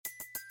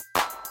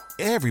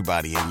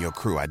Everybody in your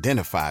crew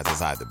identifies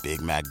as either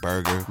Big Mac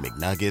Burger,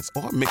 McNuggets,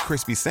 or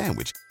McCrispy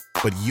Sandwich.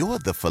 But you're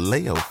the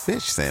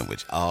Filet-O-Fish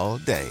Sandwich all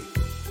day.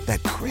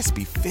 That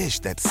crispy fish,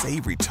 that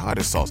savory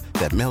tartar sauce,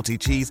 that melty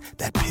cheese,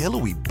 that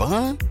pillowy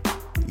bun.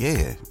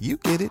 Yeah, you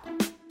get it.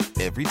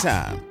 Every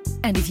time.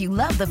 And if you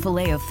love the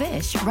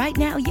Filet-O-Fish, right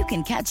now you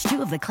can catch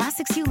two of the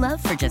classics you love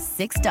for just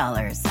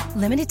 $6.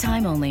 Limited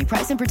time only.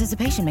 Price and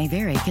participation may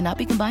vary. Cannot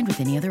be combined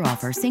with any other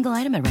offer. Single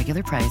item at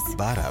regular price.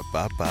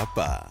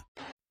 Ba-da-ba-ba-ba.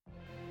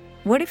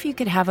 What if you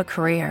could have a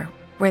career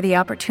where the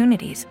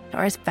opportunities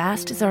are as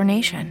vast as our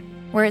nation,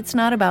 where it's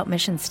not about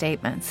mission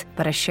statements,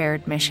 but a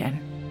shared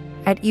mission?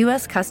 At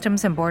U.S.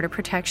 Customs and Border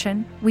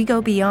Protection, we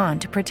go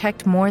beyond to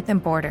protect more than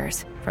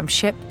borders. From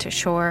ship to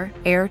shore,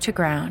 air to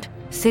ground,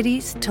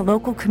 cities to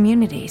local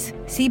communities,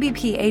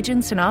 CBP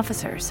agents and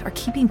officers are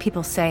keeping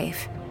people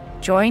safe.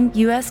 Join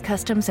U.S.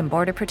 Customs and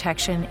Border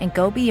Protection and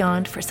go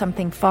beyond for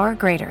something far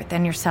greater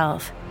than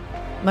yourself.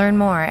 Learn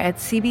more at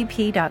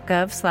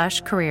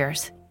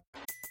cbp.gov/careers.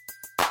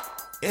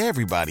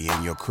 Everybody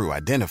in your crew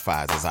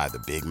identifies as either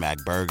Big Mac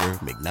Burger,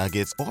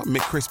 McNuggets, or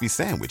McCrispy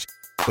Sandwich.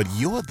 But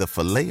you're the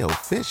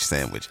Filet-O-Fish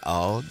Sandwich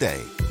all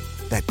day.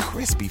 That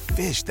crispy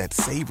fish, that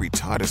savory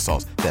tartar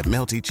sauce, that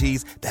melty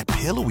cheese, that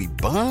pillowy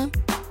bun.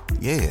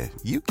 Yeah,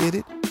 you get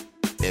it.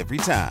 Every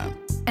time.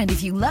 And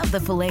if you love the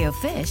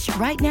Filet-O-Fish,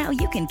 right now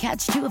you can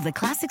catch two of the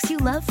classics you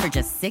love for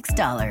just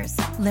 $6.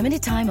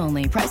 Limited time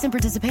only. Price and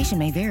participation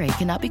may vary.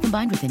 Cannot be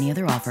combined with any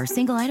other offer.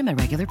 Single item at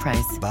regular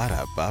price.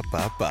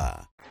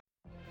 Ba-da-ba-ba-ba.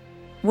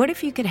 What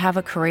if you could have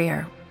a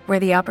career where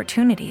the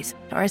opportunities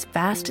are as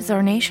vast as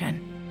our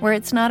nation, where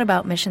it's not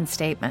about mission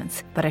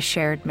statements, but a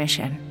shared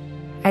mission?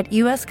 At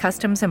U.S.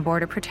 Customs and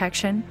Border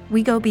Protection,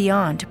 we go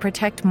beyond to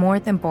protect more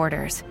than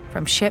borders.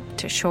 From ship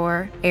to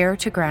shore, air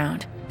to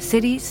ground,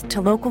 cities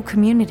to local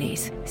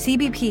communities,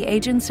 CBP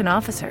agents and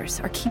officers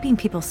are keeping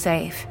people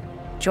safe.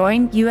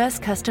 Join U.S.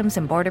 Customs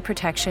and Border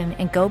Protection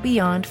and go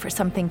beyond for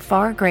something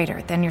far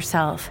greater than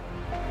yourself.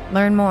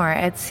 Learn more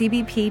at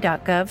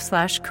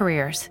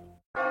cbp.gov/careers.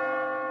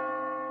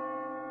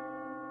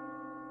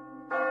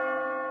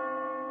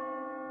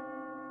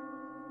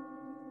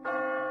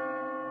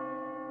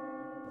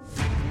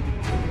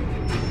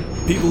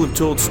 People have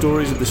told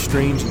stories of the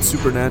strange and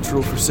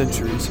supernatural for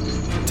centuries.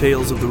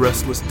 Tales of the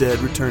restless dead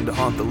return to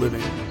haunt the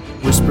living.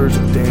 Whispers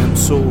of damned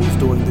souls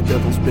doing the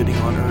devil's bidding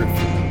on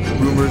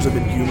earth. Rumors of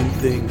inhuman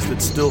things that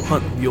still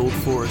hunt the old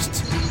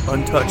forests,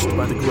 untouched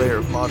by the glare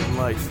of modern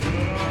life.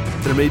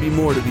 There may be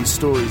more to these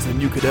stories than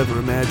you could ever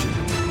imagine.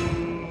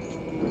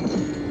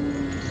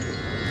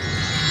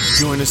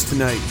 Join us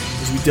tonight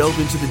as we delve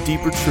into the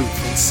deeper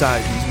truth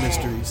inside these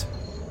mysteries.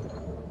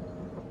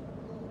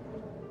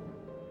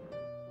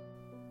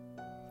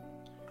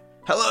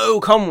 Hello,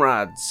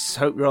 comrades.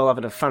 Hope you're all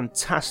having a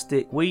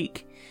fantastic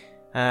week.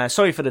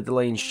 Sorry for the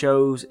delay in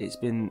shows. It's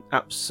been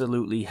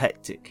absolutely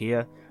hectic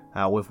here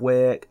with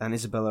work, and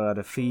Isabella had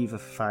a fever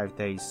for 5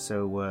 days,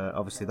 so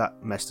obviously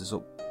that messed us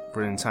up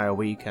for an entire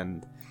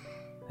weekend.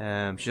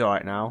 She's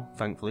alright now,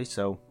 thankfully,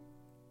 so it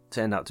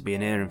turned out to be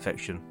an ear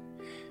infection.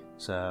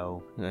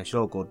 So, she's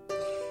all good.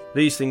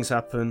 These things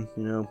happen,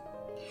 you know.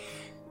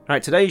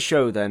 Right, today's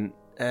show then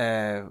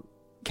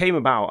came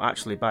about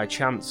actually by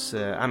chance.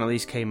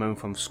 Annalise came home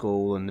from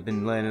school and they've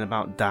been learning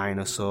about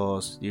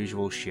dinosaurs, the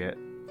usual shit.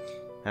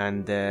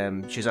 And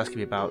she was asking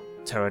me about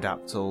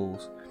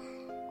pterodactyls.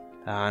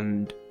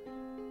 And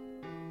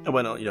I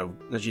went on,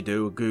 as you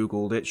do,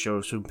 Googled it,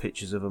 showed some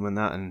pictures of them and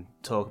that, and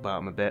talk about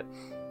them a bit.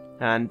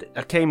 And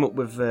I came up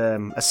with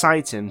a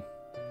sighting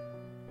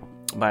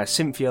by a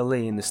Cynthia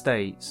Lee in the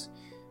States.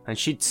 And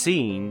she'd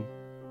seen,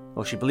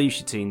 or she believed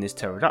she'd seen, this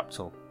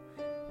pterodactyl.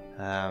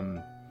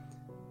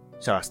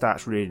 So I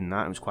started reading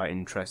that. It was quite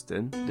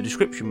interesting. The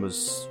description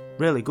was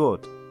really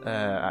good,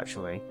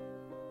 actually.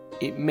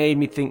 It made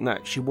me think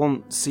that she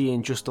wasn't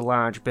seeing just a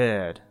large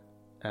bird,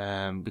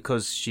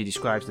 because she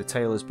describes the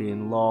tail as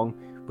being long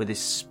with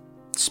this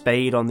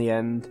spade on the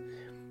end.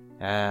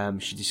 I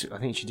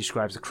think she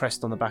describes the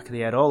crest on the back of the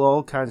head,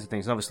 all kinds of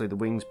things. And obviously the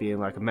wings being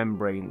like a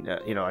membrane,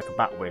 like a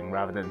bat wing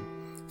rather than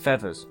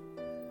feathers.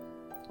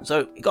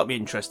 So it got me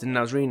interested, and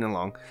I was reading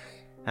along.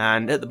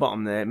 And at the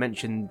bottom there, it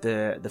mentioned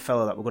the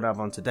fellow that we're going to have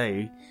on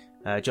today,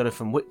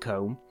 Jonathan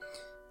Whitcomb.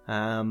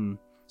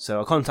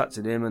 So I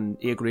contacted him, and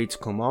he agreed to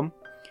come on.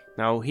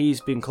 Now, he's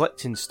been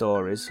collecting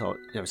stories, or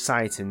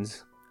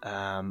sightings,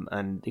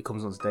 and he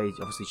comes on today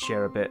to obviously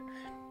share a bit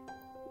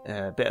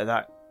of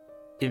that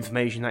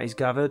information that he's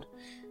gathered.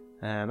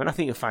 And I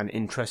think you'll find it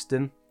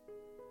interesting.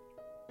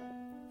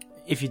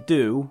 If you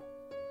do,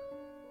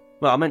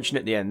 well, I'll mention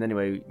at the end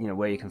anyway,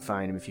 where you can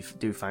find him if you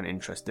do find it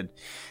interesting.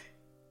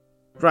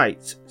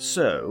 Right,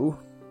 so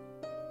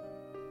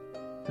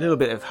a little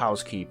bit of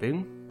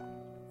housekeeping.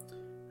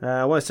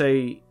 I want to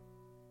say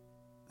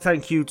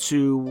thank you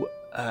to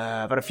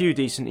I've had a few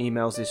decent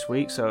emails this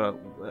week, so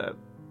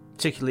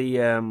particularly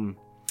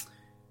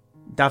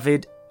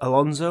David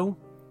Alonso.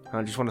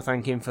 I just want to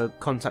thank him for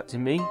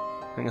contacting me.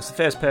 I think that's the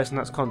first person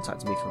that's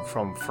contacted me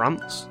from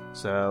France,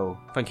 so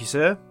thank you,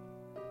 sir.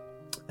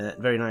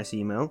 Very nice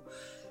email.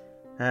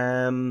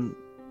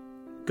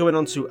 Going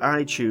on to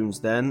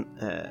iTunes then.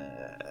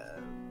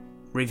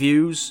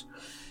 Reviews.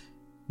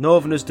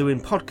 Northerners Doing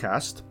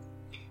Podcast.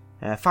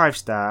 5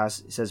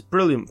 stars. It says,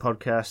 brilliant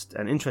podcast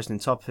and interesting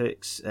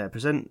topics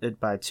presented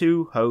by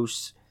two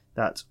hosts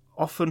that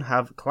often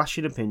have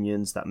clashing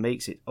opinions that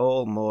makes it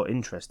all more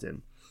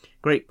interesting.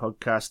 Great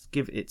podcast.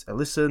 Give it a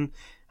listen.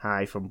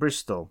 Hi from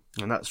Bristol.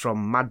 And that's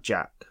from Mad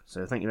Jack.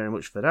 So thank you very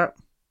much for that.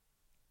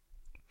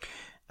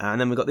 And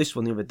then we got this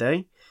one the other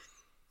day.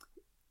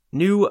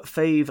 New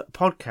fave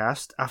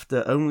podcast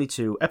after only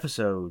 2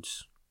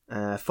 episodes.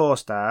 4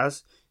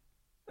 stars.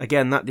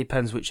 Again, that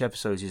depends which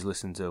episodes he's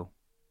listened to.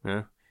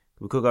 Yeah?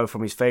 We could go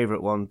from his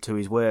favourite one to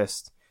his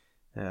worst,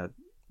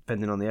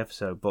 depending on the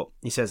episode. But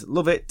he says,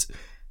 love it.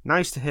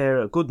 Nice to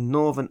hear a good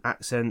northern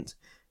accent.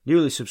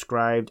 Newly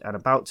subscribed and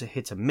about to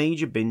hit a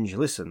major binge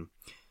listen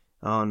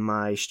on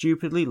my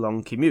stupidly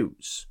long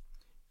commutes.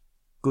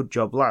 Good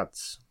job,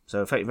 lads.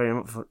 So thank you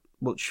very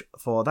much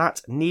for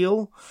that,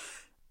 Neil.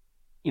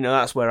 You know,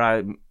 that's where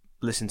I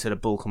listen to the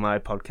bulk of my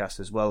podcast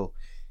as well.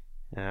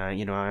 I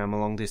am a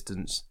long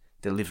distance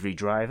delivery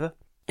driver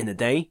in the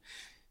day.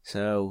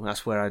 So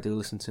that's where I do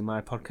listen to my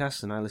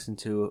podcast, and I listen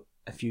to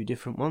a few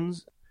different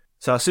ones.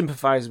 So I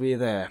sympathise with you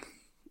there.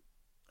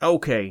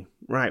 Okay,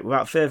 right,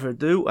 without further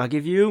ado, I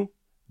give you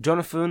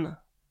Jonathan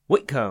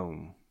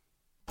Whitcomb.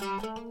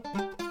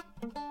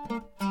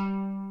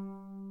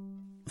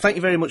 Thank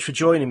you very much for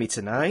joining me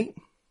tonight.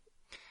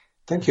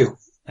 Thank you.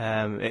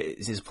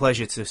 It is a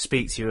pleasure to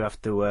speak to you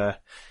after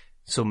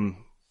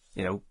some,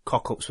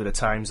 cock-ups with the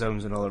time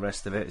zones and all the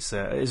rest of it.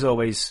 It is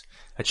always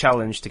a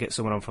challenge to get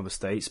someone on from the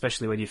States,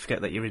 especially when you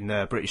forget that you're in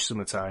British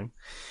summertime.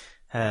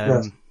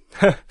 Yes.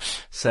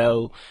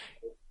 So,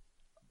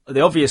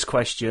 the obvious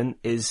question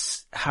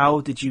is,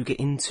 how did you get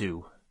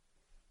into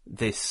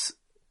this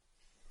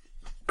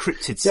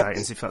cryptid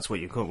sightings, if that's what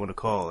you want to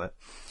call it?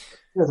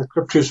 Yeah, the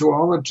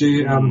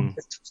cryptozoology,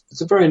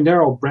 it's a very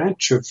narrow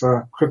branch of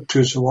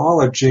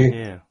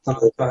cryptozoology that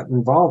I got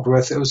involved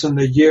with. It was in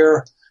the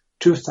year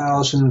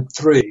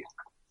 2003.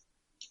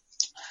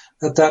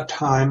 At that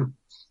time,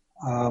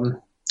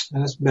 and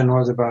it's been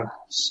about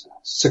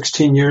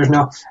 16 years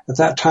now, at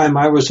that time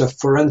I was a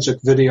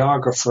forensic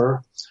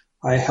videographer.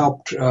 I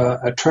helped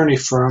attorney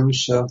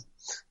firms,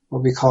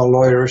 what we call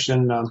lawyers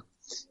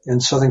in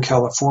Southern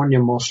California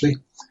mostly,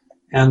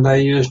 and I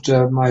used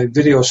my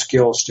video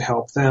skills to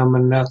help them,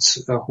 and that's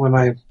when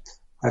I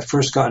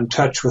first got in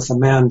touch with a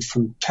man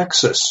from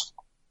Texas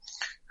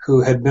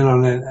who had been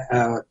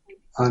on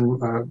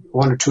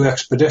one or two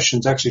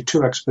expeditions, actually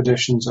 2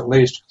 expeditions at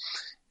least,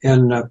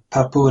 in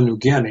Papua New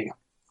Guinea.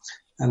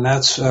 And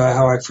that's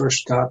how I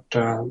first got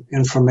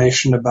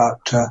information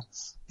about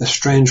the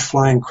strange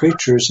flying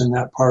creatures in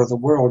that part of the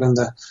world, in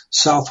the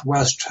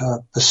Southwest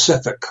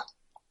Pacific.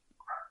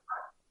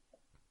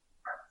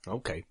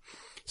 Okay.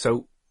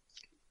 So,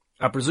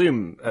 I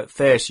presume at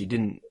first you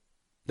didn't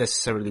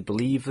necessarily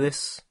believe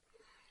this,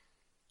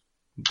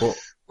 but...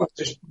 Well,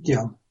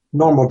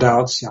 normal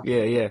doubts,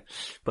 yeah. Yeah.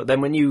 But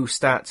then when you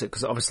start to,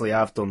 because obviously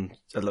I've done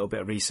a little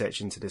bit of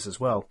research into this as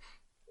well,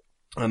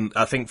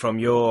 I think from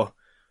your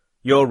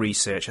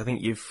research, I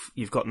think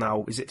you've got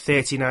now, is it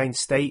 39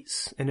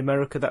 states in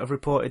America that have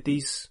reported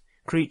these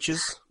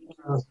creatures?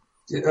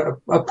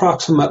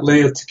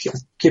 Approximately. It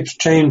keeps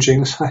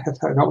changing, so I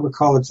don't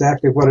recall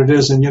exactly what it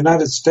is. In the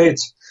United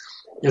States,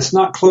 it's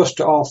not close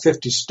to all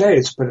 50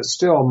 states, but it's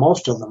still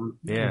most of them,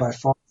 by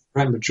far, the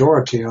great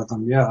majority of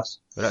them, yes.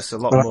 But that's a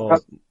lot more.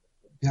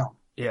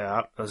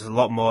 Yeah, there's a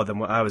lot more than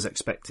what I was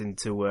expecting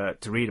to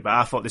read about.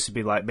 I thought this would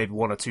be like maybe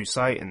 1 or 2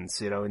 sightings,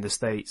 in the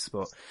States,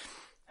 but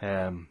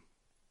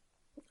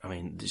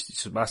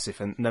it's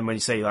massive. And then when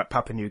you say like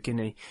Papua New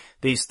Guinea,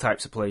 these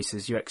types of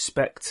places, you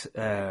expect,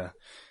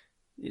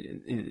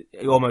 you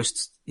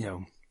almost,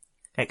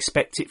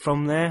 expect it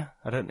from there.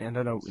 I don't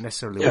know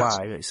necessarily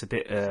why. It's a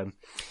bit.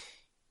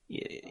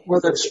 Well,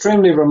 they're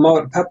extremely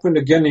remote. Papua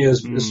New Guinea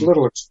is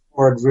little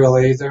explored,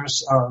 really.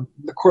 There's, of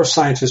course,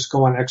 scientists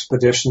go on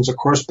expeditions, of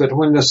course, but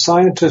when the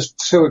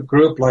scientists to a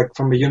group, like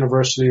from a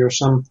university or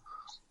some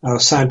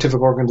scientific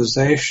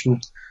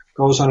organization,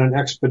 goes on an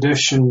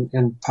expedition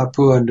in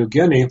Papua New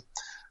Guinea,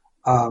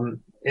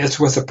 it's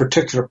with a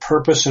particular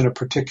purpose in a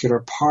particular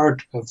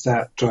part of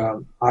that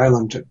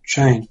island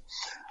chain.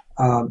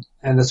 And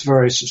it's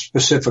very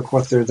specific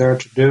what they're there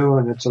to do,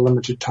 and it's a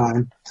limited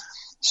time.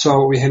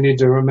 So we need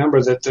to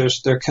remember that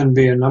there can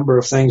be a number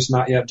of things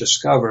not yet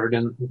discovered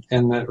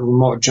in the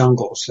remote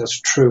jungles. That's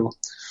true.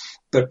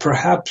 But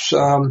perhaps,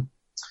 do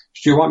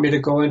you want me to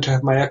go into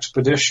my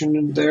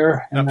expedition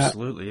there?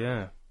 Absolutely,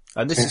 yeah.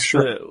 And this is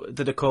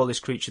did they call this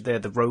creature there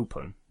the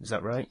Ropen? Is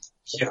that right?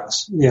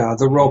 Yes,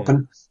 the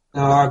Ropen.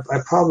 Now, I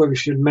probably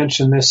should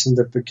mention this in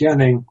the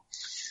beginning.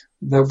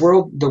 The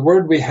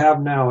word we have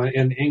now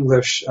in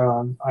English,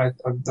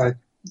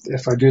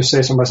 if I do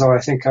say so myself,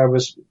 I think I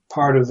was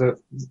part of the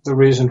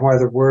reason why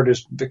the word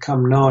has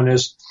become known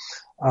is,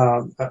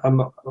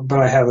 but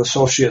I have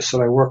associates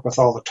that I work with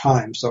all the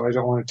time, so I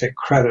don't want to take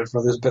credit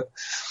for this, but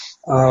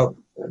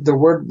the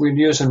word we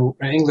use in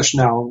English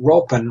now,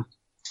 Ropen,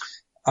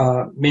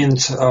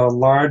 means a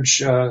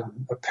large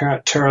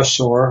apparent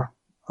pterosaur.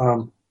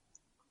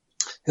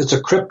 It's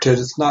a cryptid.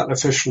 It's not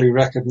officially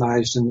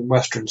recognized in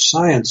Western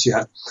science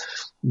yet,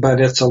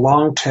 but it's a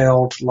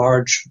long-tailed,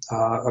 large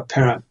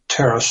apparent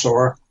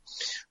pterosaur.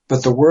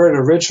 But the word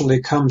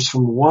originally comes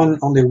from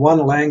only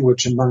one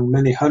language among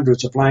many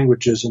hundreds of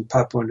languages in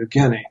Papua New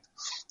Guinea,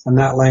 and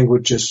that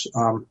language is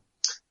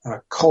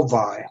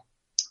Kovai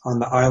on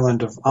the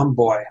island of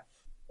Umboy.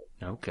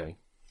 Okay.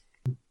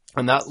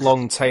 And that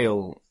long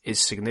tail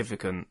is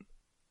significant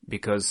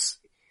because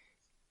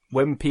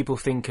when people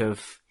think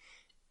of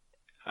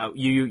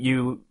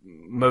you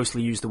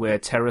mostly use the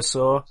word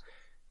pterosaur.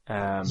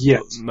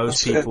 Yes.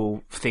 Most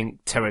people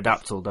think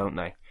pterodactyl, don't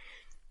they?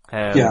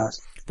 Yes.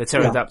 The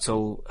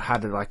pterodactyl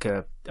had like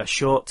a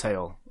short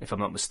tail, if I'm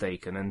not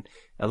mistaken, and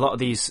a lot of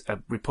these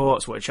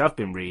reports, which I've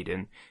been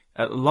reading,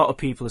 a lot of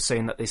people are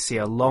saying that they see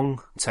a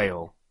long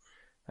tail,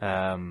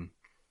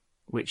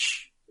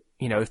 which,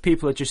 if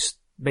people are just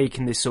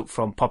making this up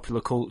from popular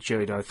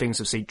culture,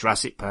 things I've seen,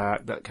 Jurassic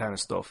Park, that kind of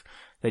stuff,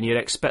 then you'd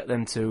expect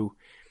them to,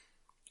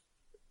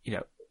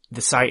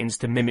 the sightings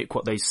to mimic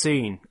what they've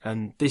seen.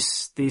 And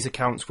these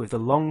accounts with the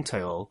long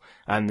tail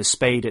and the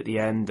spade at the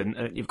end,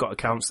 and you've got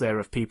accounts there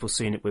of people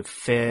seeing it with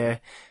fur,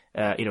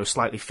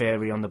 slightly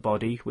furry on the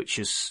body, which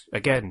is,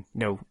 again,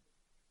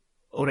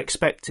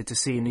 unexpected to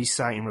see in these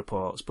sighting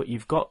reports, but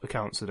you've got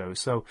accounts of those.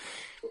 So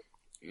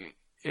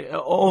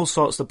all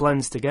sorts of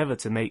blends together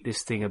to make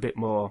this thing a bit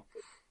more,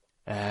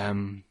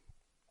 I'm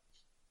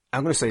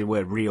going to say the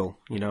word real,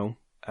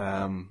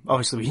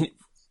 obviously,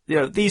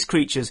 these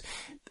creatures,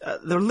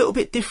 they're a little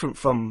bit different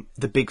from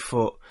the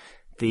Bigfoot,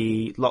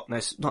 the Loch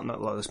Ness, not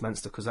Loch Ness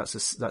Monster, because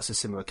that's a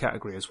similar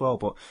category as well,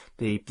 but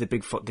the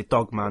Bigfoot, the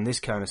Dogman,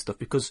 this kind of stuff,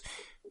 because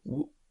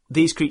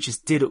these creatures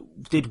did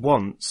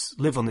once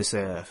live on this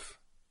earth.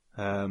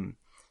 So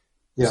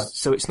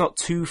it's not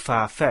too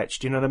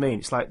far-fetched, you know what I mean?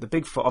 It's like the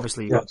Bigfoot,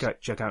 obviously, you got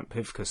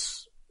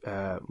Gigantopithecus,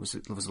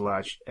 was a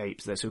large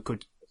ape there, so it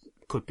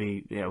could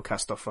be,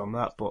 cast off from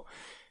that, but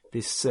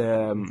this,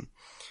 the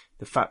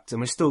fact, and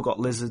we've still got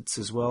lizards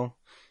as well.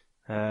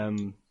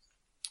 We've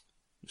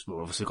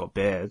obviously got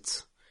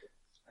birds.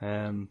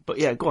 But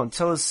yeah, go on,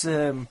 tell us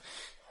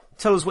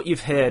what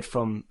you've heard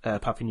from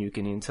Papua New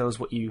Guinea, and tell us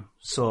what you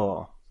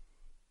saw.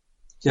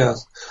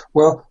 Yes.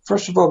 Well,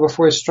 first of all,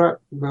 before we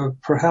start,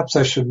 perhaps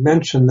I should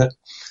mention that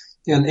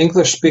in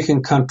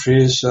English-speaking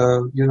countries,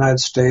 United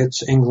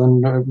States,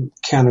 England,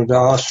 Canada,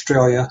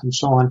 Australia, and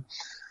so on,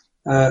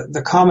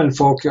 the common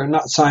folk,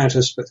 not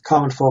scientists, but the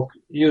common folk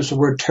use the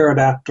word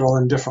pterodactyl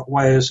in different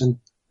ways and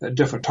at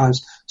different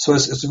times. So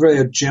it's really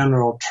a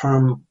general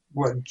term.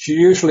 What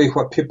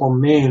people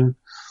mean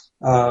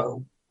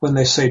when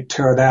they say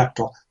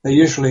pterodactyl, they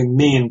usually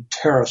mean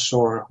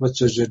pterosaur,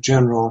 which is a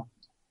general,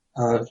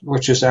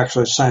 which is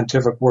actually a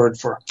scientific word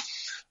for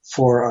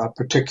a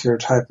particular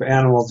type of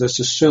animal that's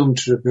assumed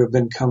to have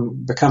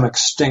become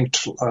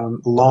extinct a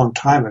long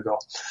time ago.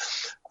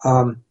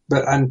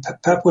 But in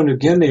Papua New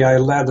Guinea, I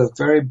led a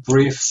very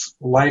brief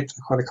what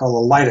I call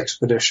a light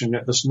expedition.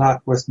 It was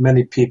not with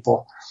many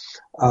people,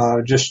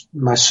 just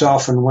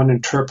myself and one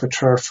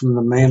interpreter from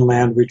the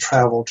mainland. We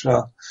traveled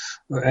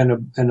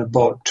in a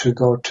boat to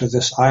go to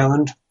this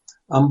island,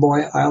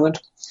 Umboy Island,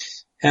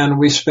 and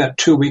we spent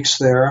 2 weeks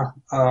there,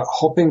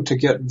 hoping to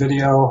get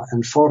video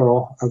and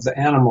photo of the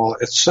animal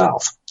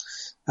itself.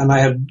 And I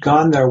had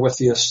gone there with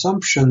the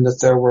assumption that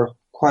there were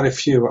quite a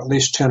few, at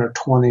least 10 or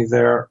 20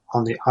 there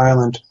on the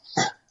island.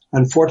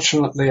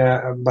 Unfortunately,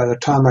 by the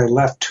time I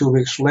left 2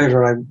 weeks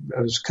later, I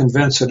was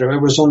convinced that it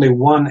was only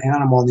one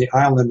animal on the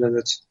island, and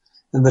it's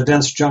in the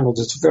dense jungles.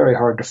 It's very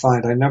hard to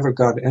find. I never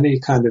got any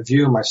kind of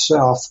view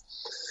myself.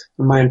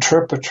 And my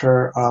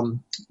interpreter,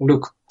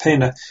 Luke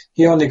Pena,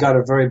 he only got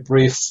a very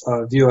brief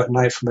view at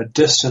night from a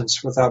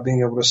distance without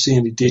being able to see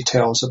any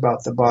details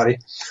about the body.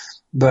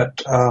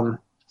 But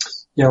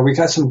we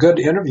got some good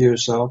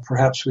interviews, though.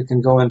 Perhaps we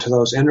can go into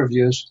those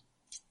interviews.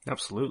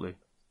 Absolutely.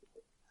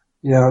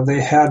 Yeah,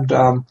 they had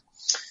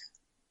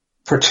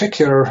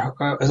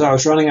as I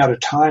was running out of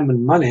time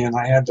and money and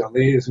I had to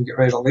leave and get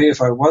ready to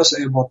leave, I was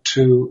able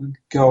to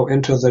go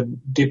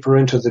deeper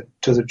into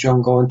the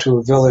jungle, into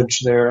a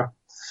village there,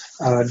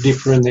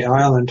 deeper in the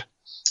island,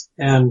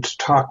 and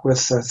talk with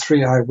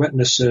 3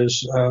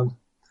 eyewitnesses.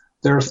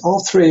 They're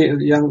all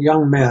 3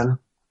 young men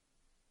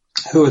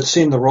who had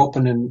seen the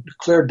Ropen in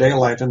clear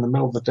daylight in the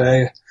middle of the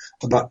day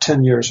about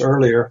 10 years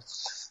earlier,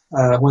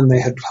 when they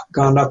had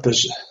gone up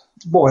as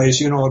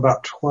boys,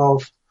 about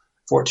 12,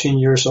 14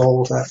 years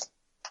old, that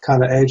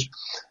kind of age.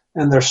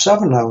 And there's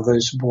 7 of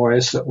these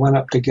boys that went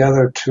up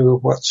together to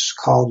what's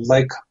called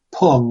Lake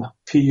Pung,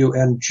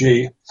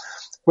 P-U-N-G,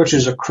 which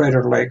is a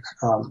crater lake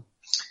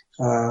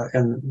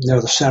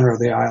near the center of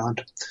the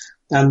island.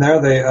 And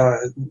there they,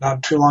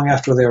 not too long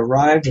after they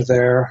arrived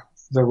there,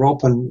 the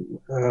Ropen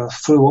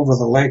flew over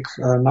the lake,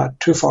 not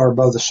too far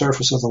above the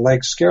surface of the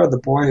lake, scared the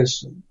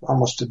boys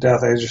almost to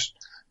death. They just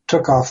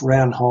took off,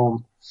 ran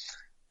home,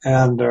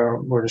 and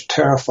were just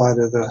terrified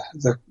of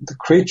the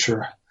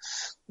creature.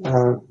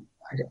 I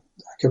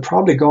could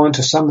probably go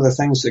into some of the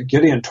things that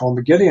Gideon told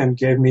me. Gideon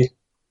gave me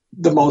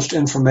the most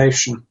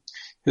information.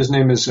 His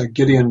name is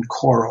Gideon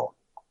Coro.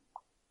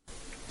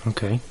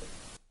 Okay.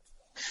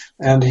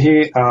 And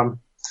he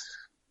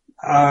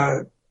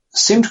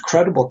seemed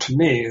credible to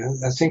me.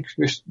 I think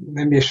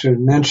maybe I should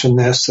mention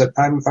this, that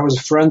I was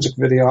a forensic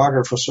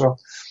videographer, so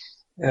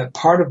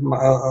part of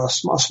a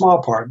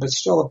small part, but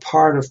still a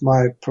part of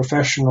my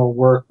professional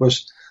work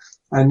was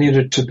I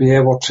needed to be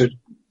able to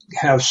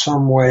have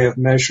some way of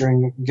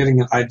measuring,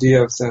 getting an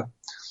idea of the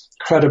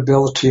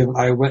credibility of an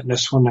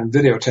eyewitness when I'm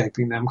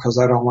videotaping them, because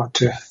I don't want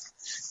to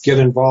get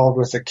involved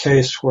with a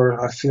case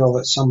where I feel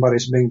that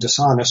somebody's being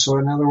dishonest. So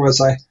in other words,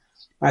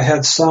 I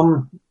had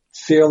some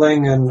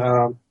feeling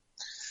and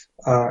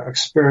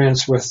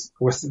experience with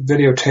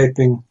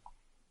videotaping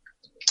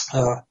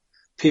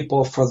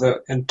people for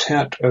the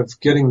intent of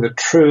getting the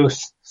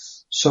truth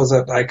so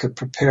that I could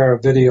prepare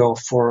a video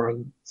for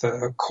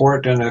the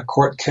court in a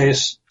court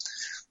case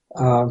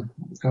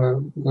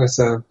with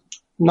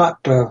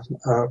not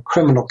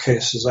criminal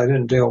cases. I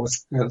didn't deal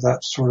with that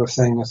sort of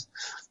thing,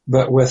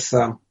 but with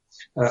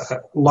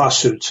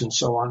lawsuits and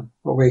so on,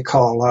 what we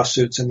call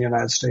lawsuits in the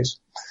United States.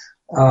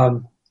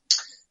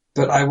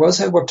 But I was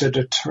able to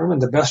determine,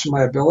 the best of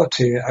my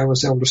ability, I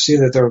was able to see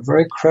that they were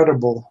very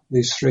credible,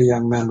 these three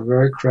young men,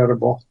 very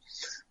credible.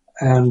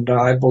 And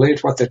I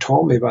believed what they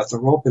told me about the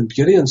rope. And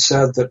Gideon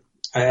said that,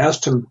 I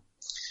asked him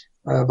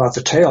about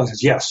the tail. He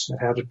said, yes, it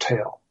had a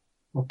tail.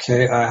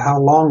 Okay, how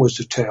long was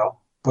the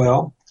tail?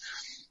 Well,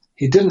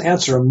 he didn't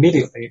answer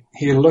immediately.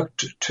 He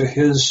looked to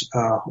his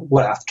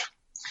left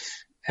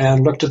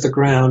and looked at the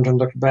ground and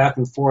looked back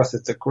and forth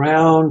at the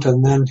ground,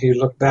 and then he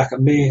looked back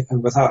at me,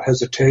 and without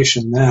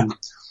hesitation then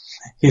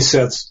he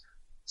said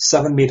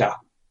 7 meters,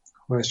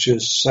 which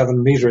is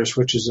 7 meters,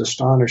 which is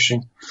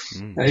astonishing.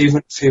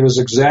 Even if he was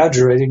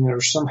exaggerating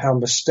or somehow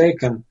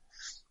mistaken,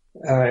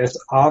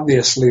 it's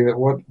obviously that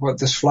what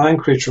this flying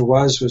creature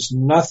was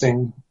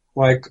nothing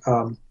like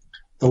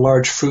the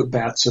large fruit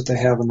bats that they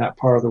have in that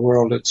part of the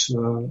world. It's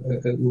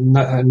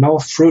no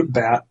fruit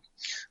bat,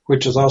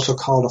 which is also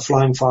called a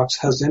flying fox,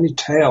 has any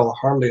tail,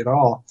 hardly at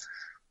all.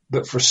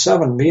 But for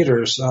 7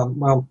 meters,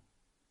 well,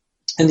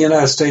 in the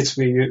United States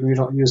we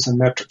don't use the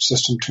metric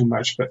system too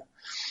much, but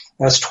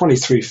that's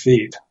 23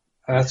 feet.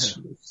 That's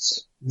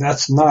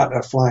not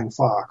a flying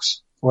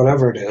fox,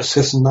 whatever it is.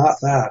 It's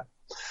not that.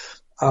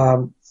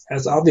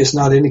 It's obvious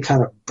not any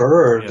kind of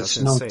bird. Yeah, I was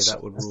going to say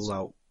that would rule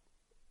out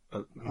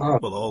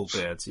all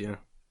birds, yeah.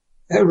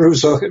 It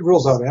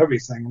rules out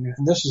everything.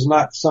 And this is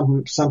not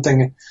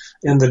something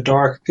in the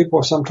dark.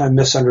 People sometimes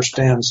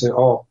misunderstand and say,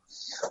 oh,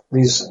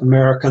 these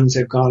Americans,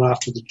 they've gone off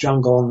to the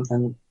jungle,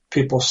 and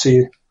people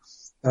see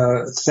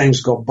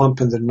things go bump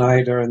in the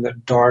night or in the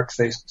dark.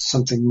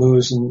 Something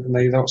moves and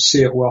they don't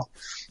see it well.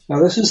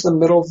 Now, this is the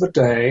middle of the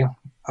day,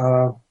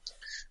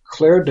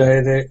 clear day.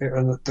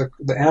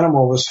 The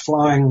animal was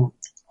flying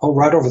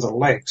right over the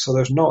lake, so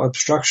there's no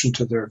obstruction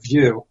to their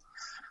view.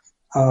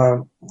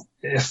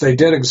 If they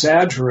did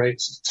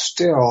exaggerate,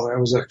 still, it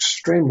was an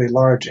extremely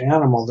large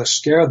animal that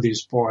scared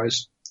these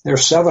boys. There are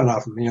 7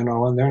 of them,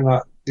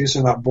 and these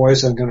are not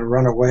boys that are going to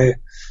run away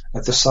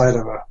at the sight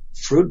of a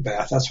fruit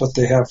bat. That's what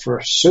they have for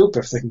soup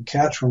if they can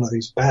catch one of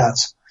these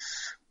bats.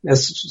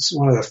 It's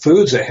one of the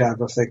foods they have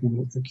if they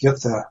can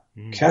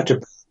catch a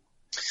bat.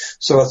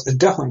 So it's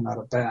definitely not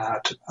a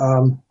bat.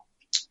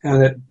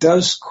 And it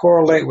does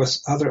correlate with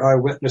other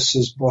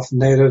eyewitnesses, both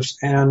natives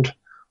and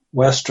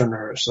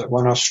Westerners.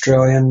 One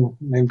Australian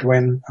named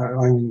Brian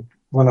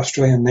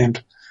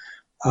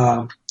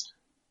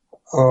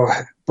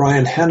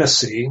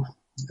Hennessy.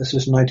 This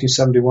is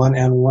 1971,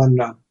 and one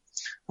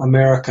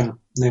American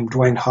named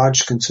Dwayne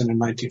Hodgkinson in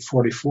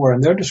 1944.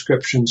 And their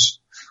descriptions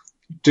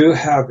do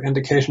have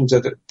indications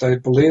that they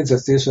believe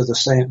that these are the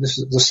same. This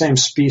is the same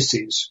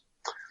species.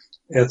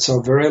 It's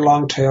a very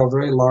long tail,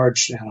 very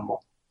large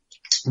animal,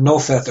 no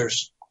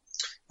feathers,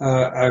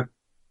 a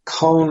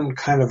cone,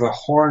 kind of a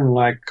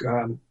horn-like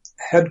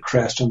head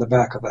crest on the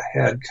back of the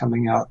head,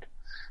 coming out,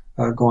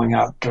 going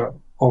out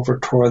over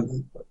toward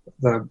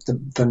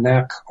the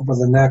neck, over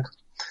the neck.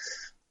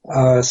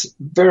 It's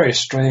very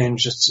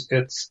strange.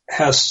 It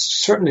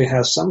certainly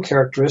has some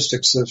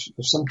characteristics of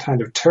some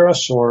kind of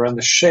pterosaur, and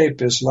the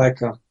shape is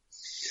like a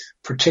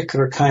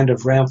particular kind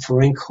of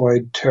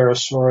rhamphorhynchoid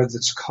pterosaur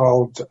that's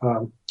called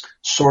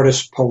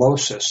Sortus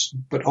pilosus,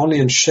 but only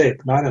in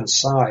shape, not in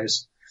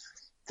size.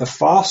 The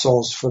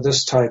fossils for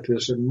this type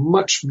is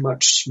much,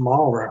 much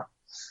smaller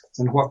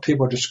than what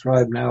people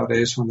describe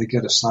nowadays when they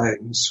get a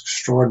sighting. It's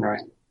extraordinary.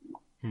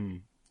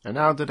 And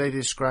how do they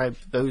describe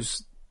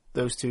those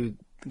two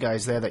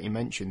guys there that you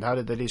mentioned? How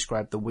did they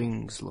describe the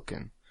wings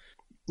looking?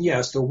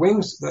 Yes, the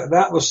wings,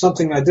 that was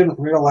something I didn't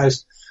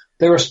realize.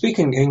 They were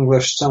speaking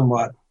English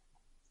somewhat,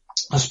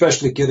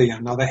 especially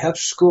Gideon. Now, they have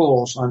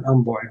schools on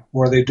Umboy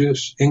where they do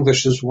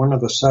English as one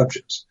of the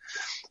subjects.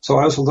 So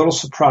I was a little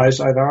surprised.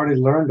 I'd already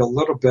learned a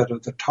little bit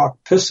of the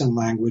Tok-Pisin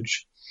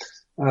language,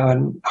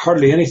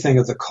 hardly anything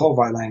of the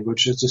Kovai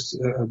language,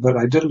 but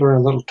I did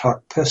learn a little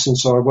Tok-Pisin,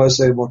 so I was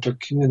able to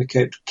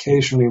communicate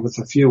occasionally with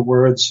a few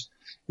words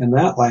in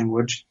that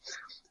language.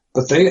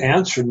 But they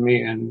answered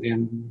me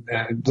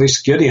at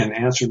least Gideon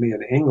answered me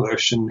in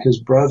English, and his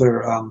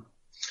brother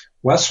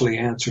Wesley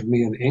answered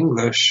me in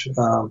English.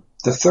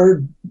 The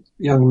third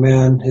young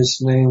man,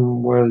 his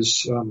name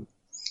was,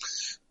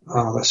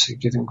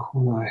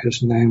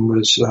 his name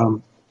was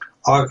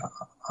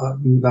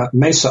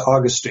Mesa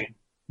Augustine.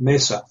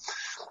 Mesa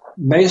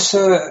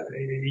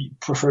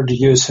preferred to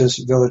use his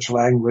village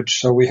language,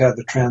 so we had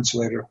the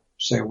translator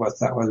say what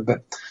that was.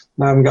 But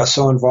now I got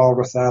so involved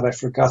with that, I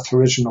forgot the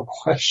original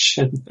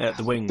question.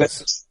 The wings. But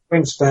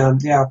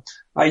wingspan, yeah.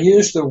 I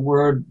used the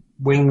word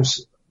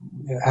wings,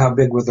 how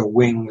big were the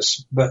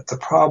wings? But the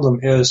problem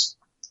is,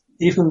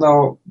 even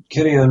though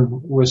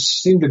Gideon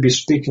seemed to be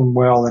speaking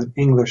well in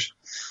English,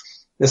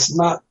 it's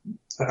not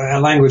a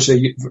language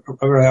they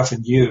very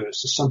often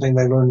use. It's something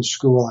they learn in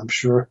school, I'm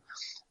sure,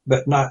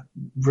 but not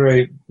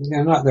very,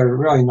 they're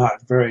really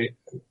not very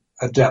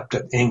adept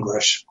at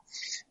English.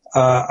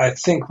 I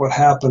think what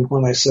happened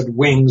when I said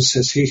wings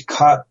is he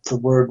caught the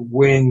word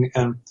wing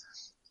and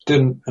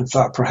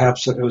thought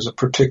perhaps that it was a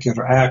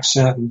particular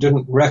accent and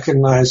didn't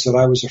recognize that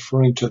I was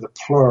referring to the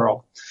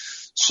plural.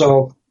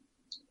 So,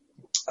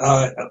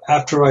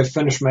 after I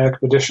finished my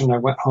expedition, I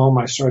went home,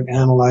 I started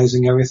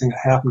analyzing everything that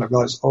happened. I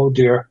realized, oh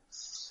dear,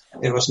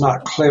 it was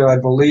not clear. I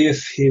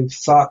believe he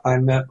thought I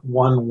meant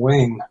one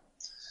wing.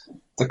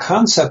 The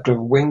concept of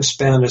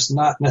wingspan is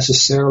not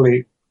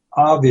necessarily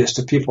obvious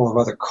to people of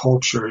other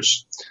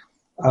cultures.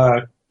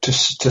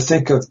 To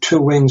think of two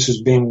wings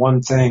as being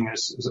one thing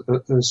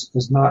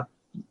is not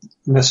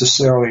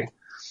necessarily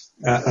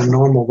a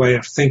normal way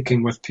of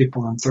thinking with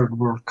people in third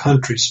world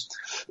countries.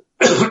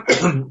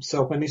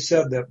 So when he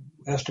said that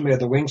estimated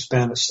the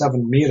wingspan is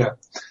 7 meters,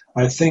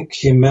 I think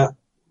he meant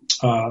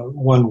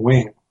one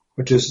wing,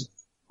 which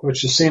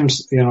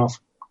seems, for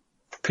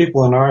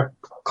people in our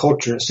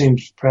culture, it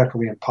seems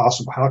practically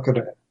impossible. How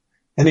could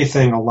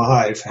anything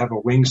alive have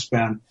a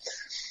wingspan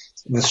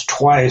that's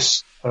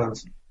twice of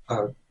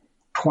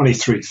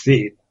 23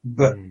 feet?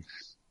 But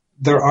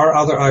there are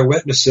other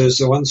eyewitnesses.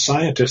 The one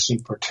scientist in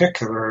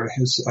particular,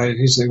 he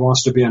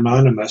wants to be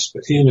anonymous,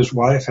 but he and his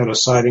wife had a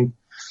sighting,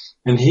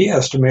 and he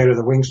estimated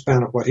the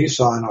wingspan of what he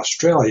saw in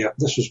Australia.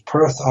 This was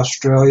Perth,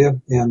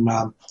 Australia, in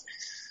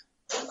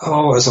it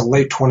was the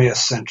late 20th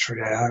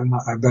century.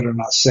 I better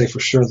not say for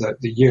sure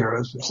that the year,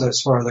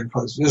 as far as I can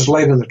close. It was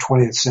late in the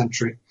 20th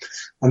century.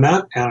 And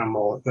that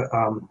animal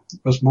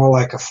was more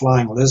like a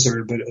flying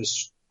lizard, but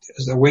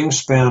the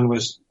wingspan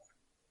was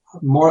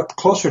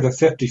closer to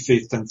 50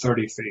 feet than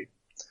 30 feet.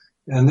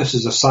 And this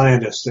is a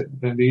scientist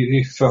that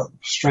he felt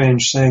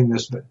strange saying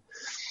this, but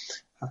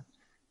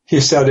he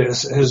said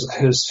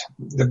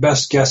the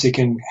best guess he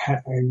can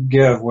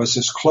give was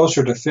it's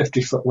closer to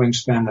 50-foot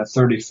wingspan than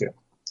 30 feet.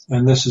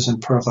 And this is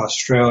in Perth,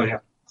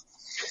 Australia.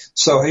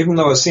 So even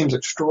though it seems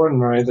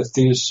extraordinary that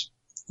these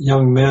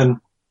young men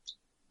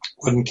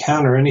would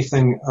encounter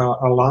anything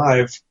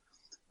alive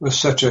with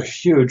such a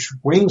huge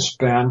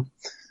wingspan,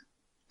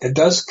 it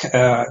does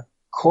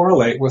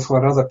correlate with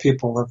what other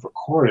people have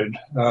recorded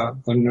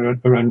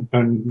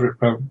and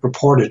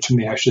reported to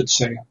me, I should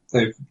say.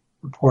 They've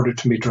reported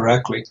to me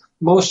directly.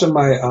 Most of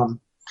my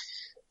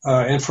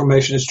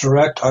information is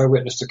direct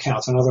eyewitness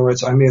accounts. In other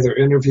words, I'm either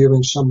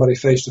interviewing somebody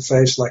face to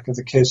face, like in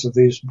the case of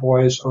these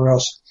boys, or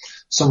else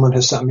someone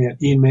has sent me an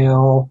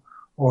email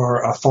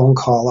or a phone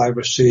call I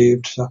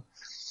received.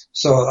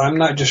 So I'm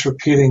not just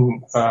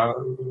repeating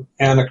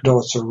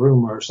anecdotes or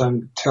rumors.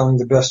 I'm telling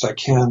the best I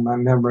can my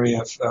memory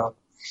of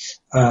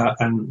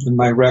and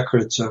my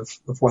records of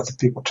what the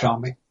people tell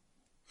me.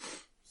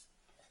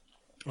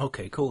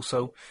 Okay, cool.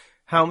 So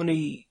how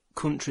many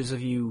countries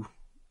have you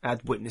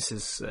had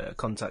witnesses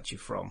contact you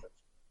from?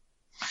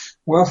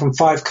 Well, from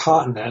 5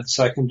 continents.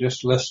 I can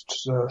just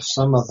list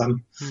some of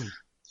them.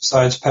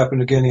 Besides Papua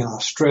New Guinea and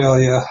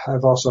Australia,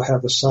 I've also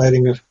had the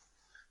sighting of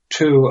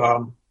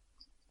two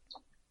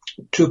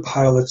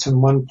pilots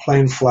in one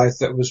plane flight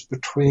that was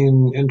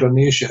between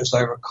Indonesia, as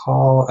I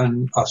recall,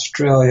 and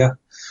Australia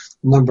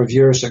a number of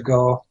years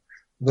ago.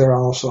 They're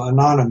also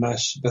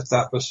anonymous, but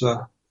that was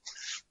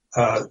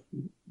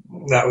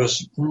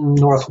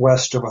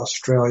northwest of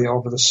Australia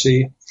over the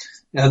sea.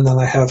 And then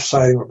I have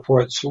sighting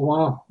reports.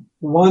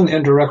 One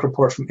indirect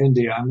report from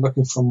India. I'm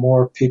looking for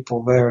more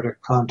people there to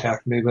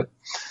contact me, but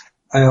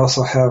I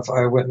also have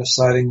eyewitness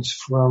sightings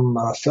from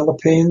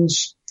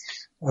Philippines.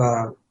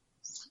 Let's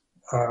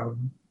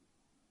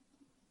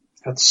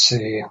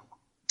see.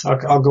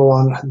 I'll go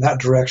on that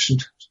direction,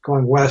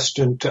 going west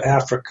into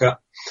Africa.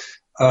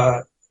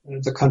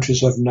 The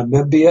countries of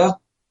Namibia,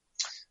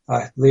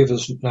 I believe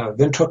is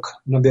Windhoek,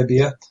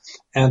 Namibia,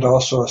 and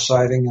also a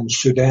sighting in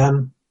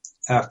Sudan,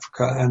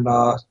 Africa, and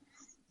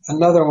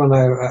another one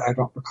I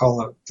don't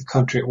recall the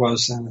country it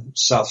was in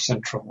South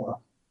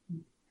Central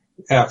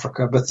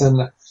Africa. But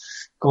then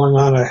going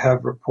on, I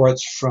have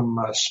reports from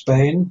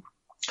Spain,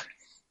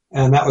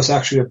 and that was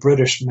actually a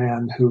British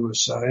man who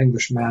was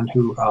English man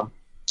who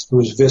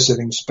was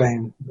visiting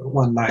Spain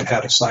one night,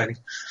 had a sighting.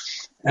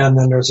 And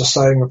then there's a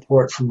sighting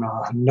report from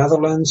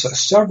Netherlands,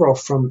 several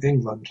from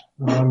England,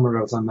 a number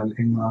of them in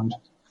England.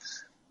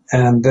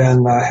 And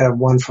then I have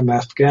one from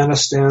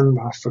Afghanistan.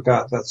 I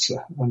forgot that's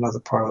another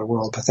part of the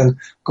world. But then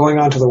going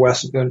on to the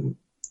west,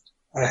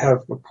 I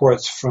have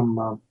reports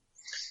from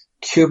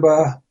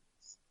Cuba,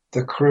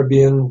 the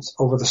Caribbean,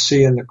 over the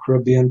sea in the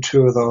Caribbean,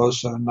 2 of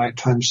those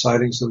nighttime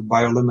sightings of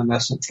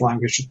bioluminescent flying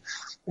creatures.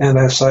 And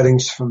I have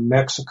sightings from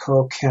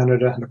Mexico,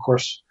 Canada, and of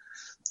course,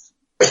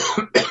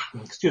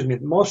 excuse me,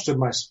 most of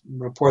my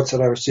reports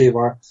that I receive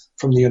are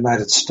from the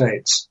United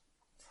States.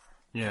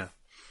 Yeah.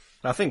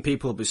 I think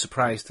people will be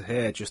surprised to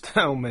hear just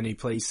how many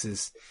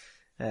places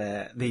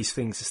these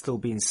things are still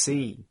being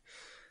seen.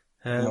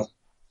 Do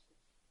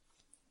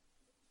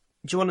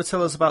you want to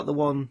tell us about the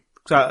one?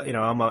 Cause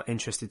I'm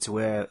interested to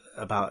hear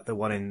about the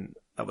one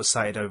that was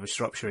sighted over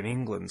Shropshire in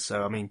England.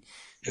 So, I mean,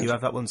 do you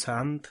have that one to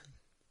hand?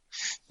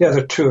 Yeah,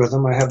 there are 2 of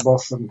them. I have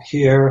both of them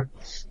here.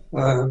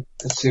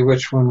 Let's see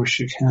which one we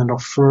should handle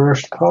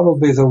first.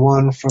 Probably the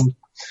one from,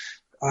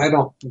 I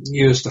don't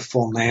use the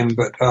full name,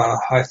 but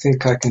I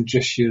think I can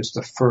just use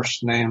the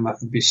first name. That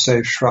would be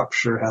safe.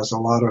 Shropshire has a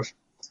lot of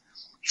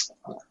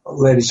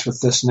ladies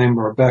with this name,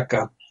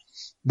 Rebecca.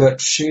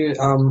 But she's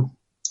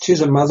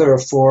a mother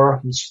of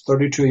 4. She's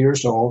 32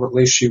 years old. At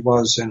least she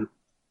was in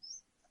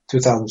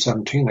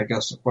 2017, I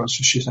guess it was.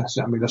 So she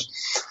sent me this.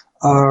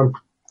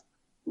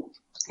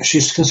 She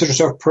considers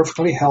herself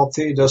perfectly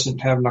healthy,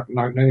 doesn't have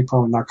any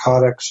problem with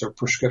narcotics or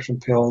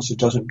prescription pills, she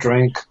doesn't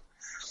drink.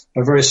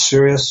 A very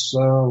serious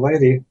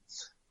lady.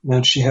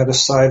 And she had a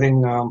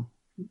sighting,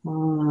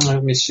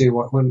 let me see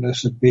when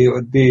this would be. It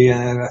would be,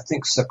 I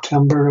think,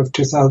 September of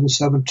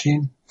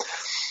 2017.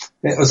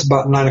 It was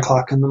about 9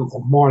 o'clock in the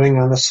morning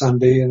on a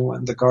Sunday, and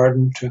went in the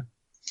garden to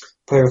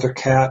play with her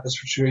cat.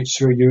 That's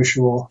her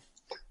usual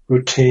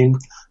routine.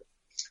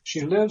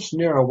 She lives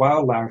near a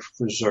wildlife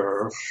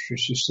reserve,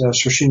 she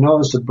says, so she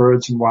knows the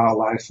birds and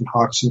wildlife and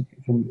hawks and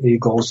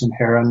eagles and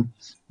heron,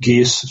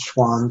 geese,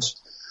 swans.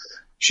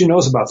 She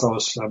knows about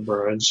those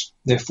birds.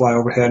 They fly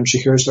overhead and she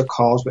hears their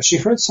calls, but she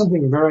heard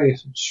something very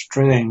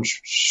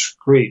strange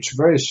screech,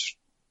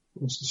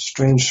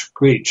 strange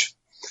screech.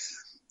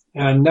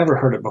 And I never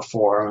heard it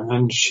before. And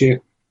let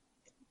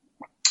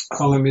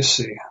me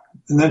see.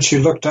 And then she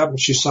looked up and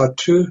she saw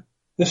 2,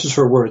 this is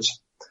her words,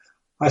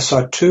 I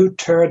saw 2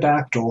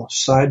 pterodactyl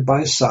side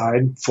by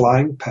side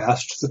flying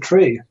past the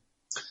tree.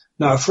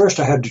 Now, at first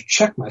I had to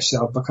check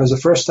myself because the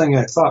first thing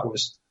I thought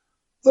was,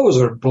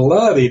 those are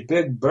bloody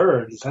big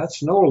birds.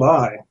 That's no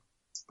lie.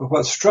 But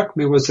what struck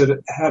me was that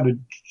it had a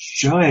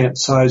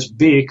giant-sized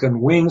beak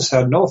and wings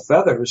had no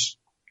feathers.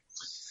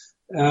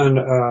 And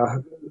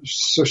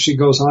so she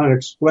goes on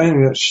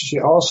explaining that she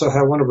also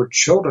had one of her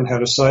children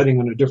had a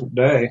sighting on a different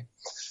day.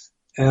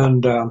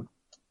 And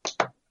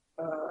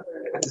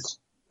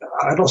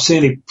I don't see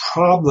any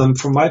problem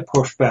from my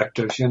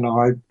perspective.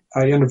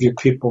 I interview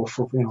people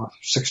for,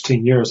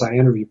 16 years. I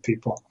interview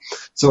people.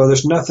 So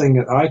there's nothing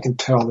that I can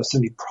tell there's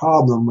any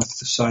problem with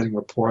the sighting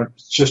report.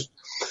 It's just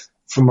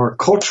from our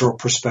cultural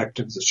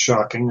perspective, it's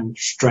shocking and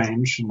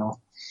strange,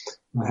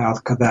 how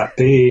could that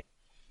be?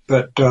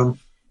 But,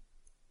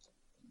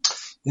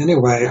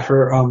 anyway,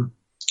 her,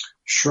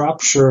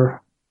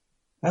 Shropshire,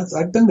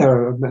 I've been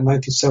there in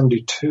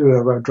 1972.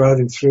 I was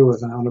driving through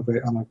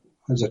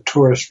as a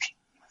tourist.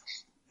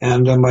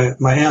 And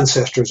my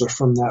ancestors are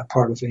from that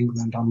part of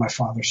England on my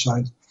father's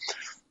side.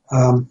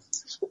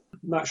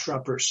 Not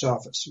Shropshire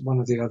itself, it's one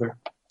of the other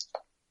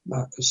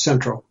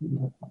central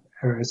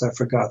areas. I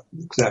forgot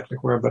exactly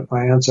where, but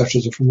my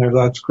ancestors are from there. So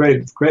I was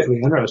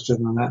greatly interested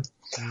in that.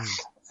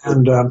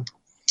 And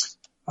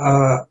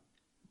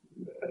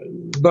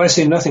but I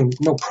see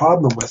no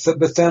problem with it.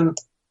 But then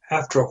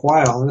after a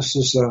while, and this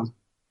is,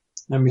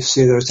 let me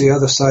see, there's the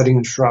other sighting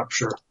in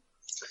Shropshire.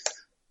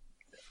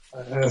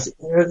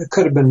 It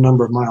could have been a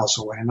number of miles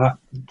away, not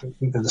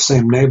in the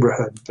same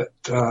neighborhood, but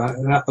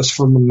that was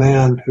from a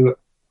man who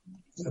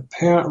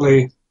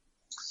apparently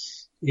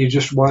he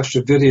just watched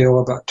a video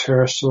about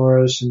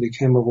pterosaurs and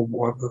became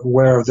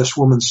aware of this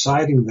woman's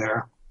sighting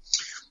there.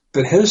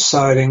 But his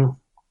sighting,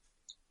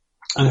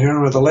 and I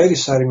remember the lady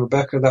sighting,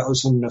 Rebecca, that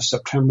was in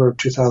September of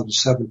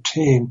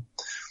 2017,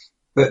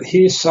 but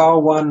he saw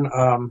one,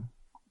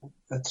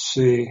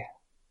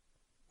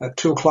 at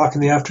 2 o'clock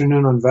in the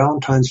afternoon on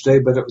Valentine's Day,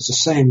 but it was the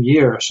same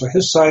year. So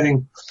his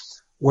sighting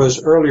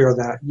was earlier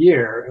that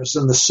year. It was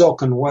in the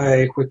Silken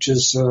Way, which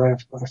is, I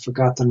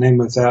forgot the name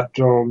of that,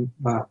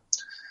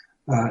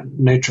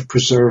 nature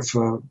preserve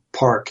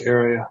park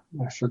area.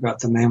 I forgot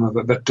the name of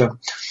it,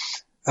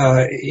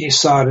 but he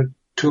saw it at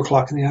 2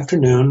 o'clock in the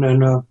afternoon,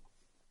 and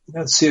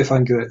let's see if I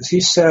can get it. He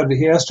said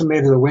he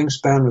estimated the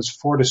wingspan was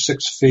 4 to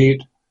 6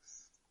 feet,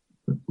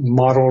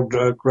 mottled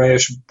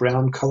grayish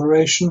brown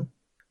coloration,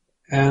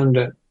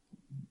 and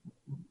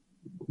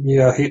he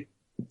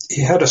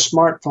had a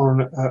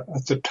smartphone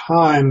at the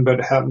time, but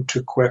it happened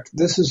too quick.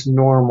 This is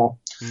normal.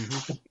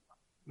 Mm-hmm.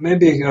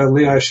 Maybe,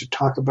 Lee, I should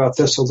talk about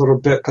this a little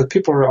bit, because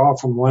people are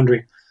often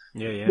wondering,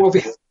 well, we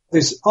have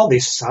all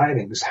these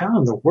sightings. How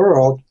in the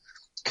world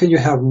can you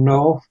have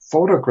no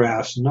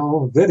photographs,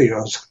 no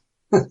videos?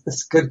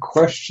 That's a good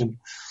question.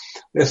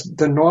 there's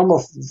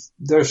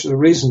the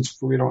reasons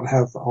we don't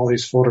have all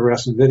these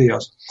photographs and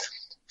videos.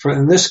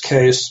 In this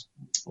case,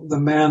 the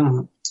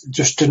man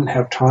just didn't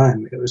have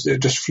time. It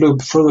just flew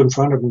in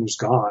front of him and was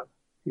gone.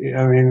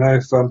 I mean,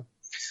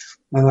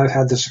 I've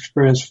had this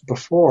experience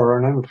before,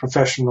 and I'm a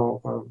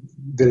professional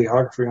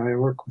videographer, and I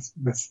work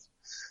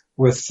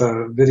with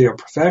video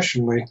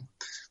professionally.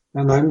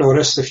 And I've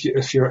noticed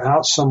if you're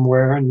out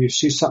somewhere and you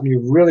see something you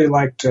really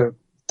like to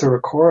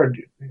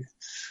record,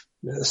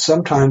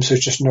 sometimes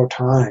there's just no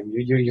time.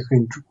 You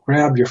can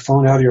grab your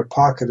phone out of your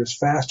pocket as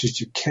fast as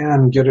you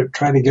can,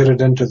 try to get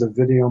it into the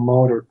video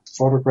mode or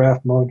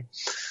photograph mode.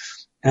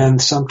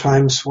 And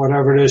sometimes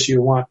whatever it is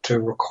you want to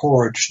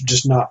record,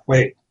 just not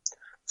wait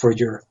for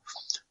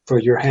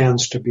your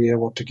hands to be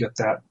able to get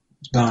that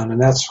done.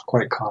 And that's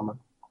quite common.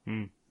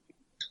 Mm.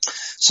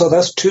 So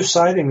that's 2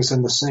 sightings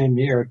in the same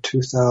year,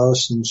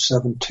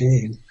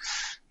 2017.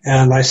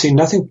 And I see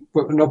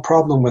no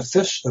problem with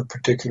this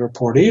particular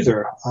report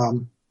either.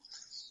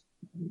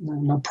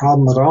 No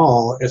problem at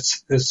all. It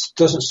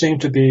doesn't seem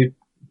to be,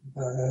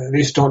 at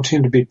least don't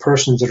seem to be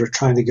persons that are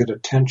trying to get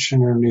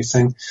attention or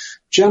anything.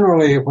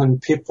 Generally, when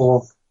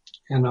people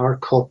in our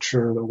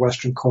culture, the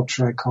Western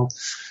culture I call,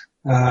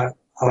 I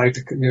like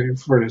to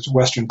refer to as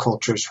Western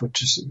cultures,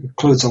 which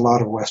includes a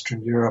lot of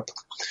Western Europe.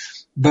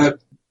 But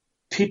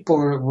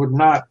people would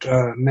not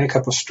make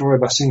up a story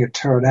by seeing a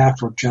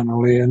pterodactyl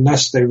generally,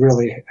 unless they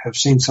really have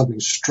seen something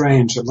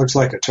strange that looks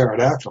like a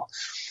pterodactyl,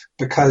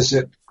 because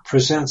it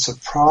presents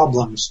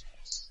problems.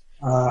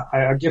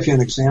 I'll give you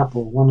an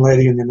example. One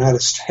lady in the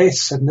United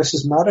States said, and this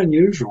is not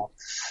unusual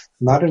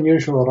at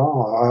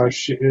all.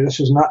 This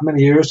was not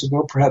many years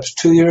ago, perhaps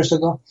 2 years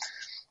ago.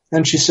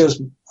 And she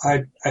says,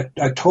 I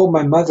told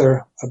my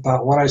mother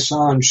about what I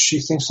saw, and she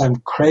thinks I'm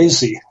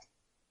crazy.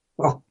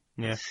 Well,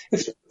 yeah.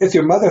 If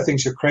your mother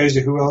thinks you're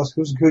crazy, who are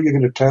you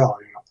going to tell?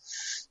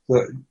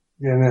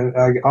 And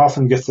I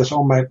often get this,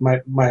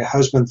 my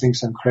husband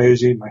thinks I'm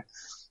crazy,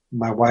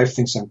 my wife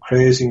thinks I'm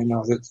crazy.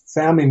 The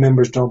family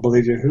members don't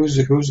believe you.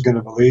 Who's going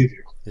to believe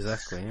you?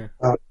 Exactly.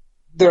 Yeah.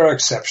 There are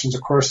exceptions,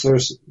 of course.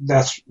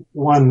 That's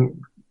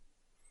one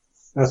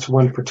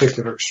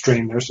particular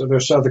extreme.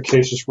 There's other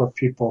cases where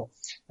people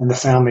in the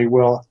family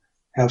will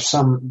have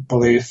some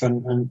belief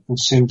and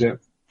seem to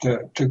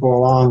go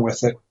along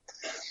with it.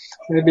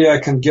 Maybe I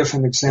can give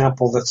an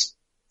example that's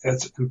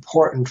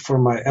important for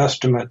my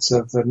estimates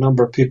of the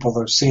number of people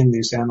that have seen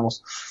these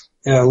animals.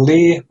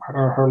 Lee,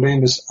 her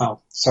name is,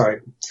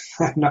 sorry,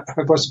 I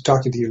wasn't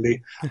talking to you,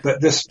 Lee,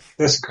 but this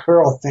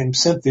girl named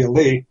Cynthia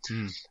Lee,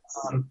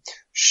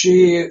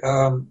 she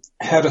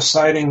had a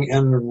sighting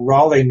in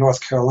Raleigh, North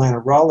Carolina.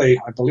 Raleigh,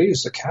 I believe,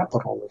 is the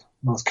capital of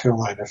North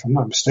Carolina, if I'm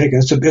not mistaken.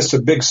 It's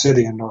a big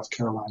city in North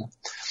Carolina.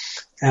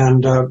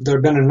 And there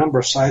have been a number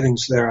of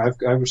sightings there.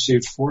 I've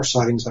received 4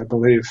 sightings, I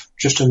believe,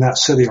 just in that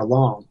city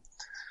alone.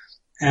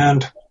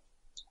 And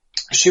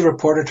she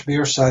reported to me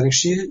her sighting.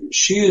 She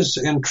is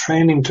in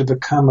training to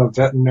become a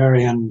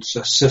veterinarian's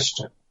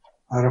assistant.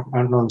 I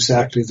don't know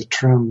exactly the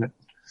term that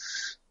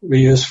we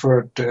use for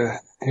it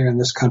here in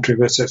this country,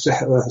 but it's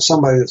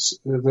somebody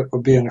that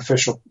would be an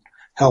official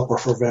helper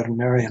for a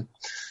veterinarian.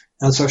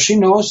 And so she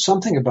knows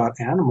something about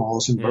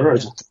animals and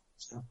birds. Yeah.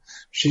 So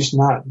she's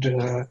not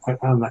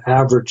on the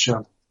average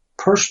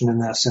person in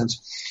that sense.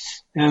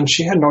 And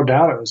she had no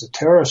doubt it was a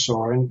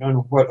pterosaur.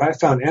 And what I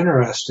found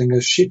interesting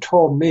is she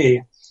told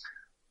me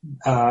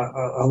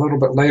a little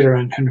bit later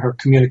in her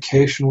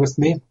communication with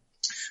me,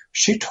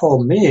 she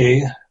told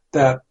me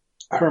that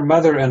her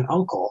mother and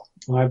uncle,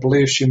 and I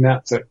believe she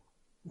meant that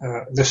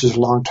this is a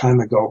long time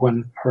ago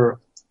when her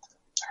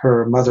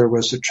mother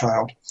was a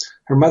child,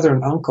 her mother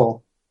and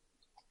uncle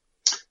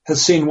had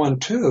seen one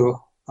too.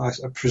 I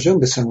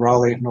presume it's in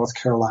Raleigh, North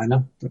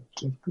Carolina, but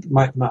it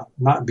might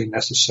not be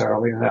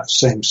necessarily in that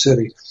same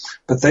city.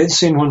 But they'd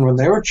seen one when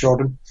they were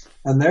children,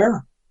 and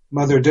their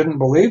mother didn't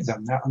believe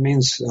them. That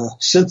means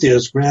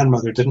Cynthia's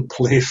grandmother didn't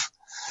believe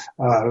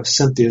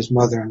Cynthia's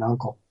mother and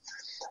uncle.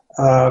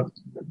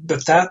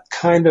 But that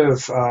kind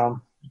of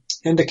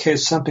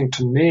indicates something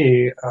to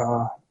me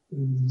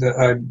that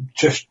I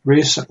just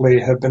recently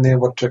have been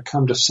able to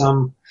come to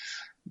some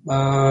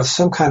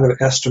kind of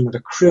estimate, a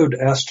crude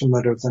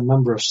estimate of the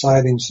number of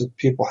sightings that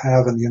people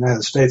have in the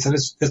United States. And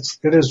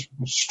it is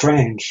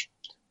strange.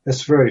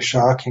 It's very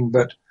shocking,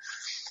 but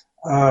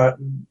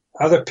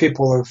other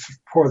people have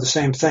reported the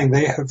same thing.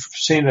 They have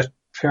seen a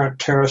parent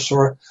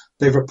pterosaur.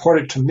 They've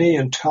reported to me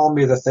and tell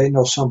me that they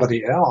know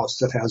somebody else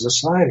that has a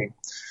sighting.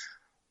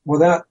 Well,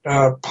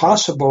 that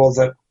possible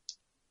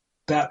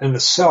that in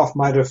itself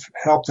might have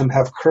helped them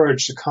have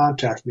courage to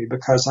contact me,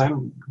 because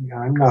I'm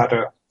not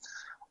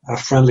a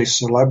friendly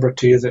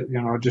celebrity that,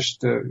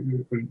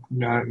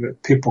 that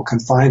people can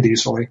find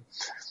easily.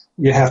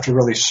 You have to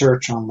really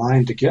search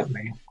online to get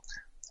me.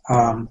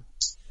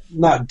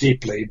 Not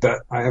deeply,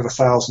 but I have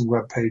 1,000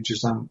 web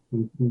pages and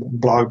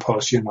blog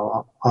posts,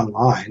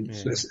 online.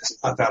 Yeah. It's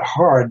not that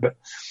hard, but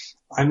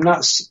I'm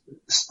not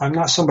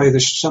somebody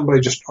that somebody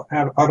just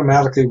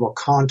automatically will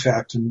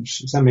contact and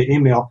send me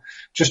email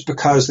just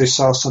because they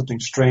saw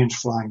something strange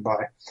flying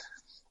by.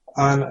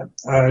 And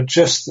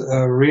just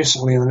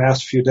recently, in the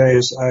last few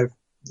days, I've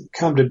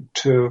come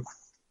to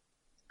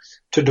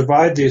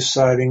divide these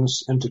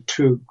sightings into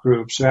two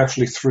groups,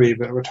 actually three,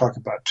 but we're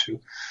talking about two.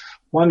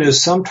 One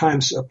is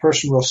sometimes a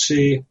person will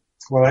see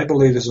what I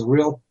believe is a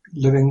real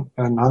living,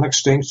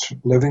 non-extinct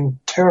living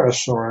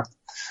pterosaur,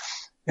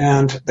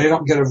 and they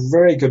don't get a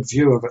very good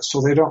view of it,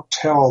 so they don't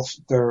tell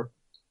their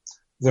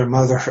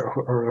mother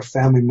or a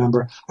family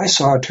member, I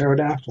saw a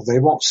pterodactyl. They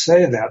won't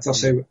say that. They'll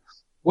say,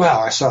 wow,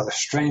 I saw the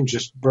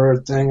strangest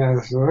bird thing. I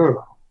don't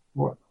know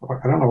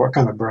what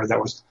kind of bird that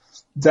was.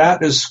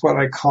 That is what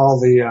I call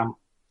the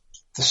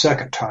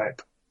second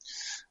type.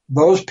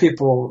 Those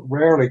people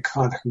rarely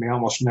contact me,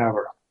 almost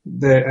never.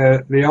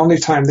 The only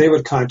time they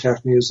would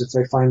contact me is if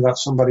they find out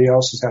somebody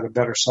else has had a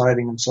better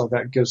sighting, and so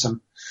that gives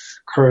them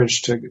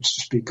courage to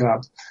speak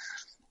up.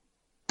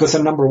 But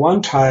the number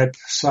one type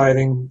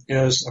sighting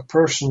is a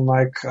person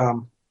like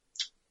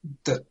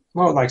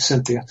like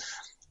Cynthia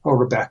or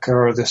Rebecca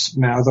or this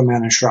other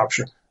man in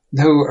Shropshire,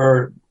 who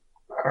are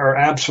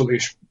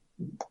absolutely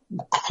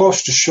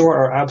close to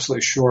shore, are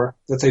absolutely sure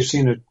that they've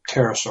seen a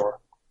pterosaur.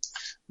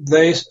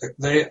 They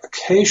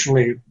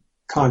occasionally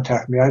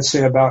contact me. I'd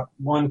say about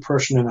one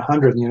person in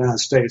 100 in the United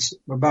States,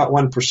 about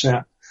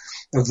 1%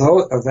 of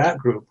that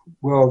group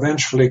will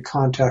eventually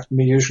contact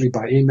me, usually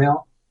by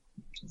email.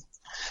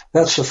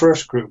 That's the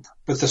first group.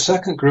 But the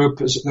second group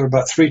there are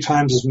about 3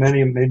 times as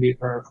many, maybe,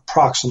 or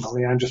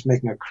approximately, I'm just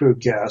making a crude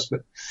guess,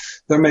 but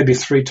there may be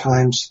 3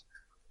 times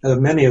as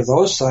many of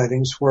those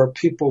sightings where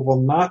people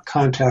will not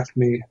contact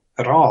me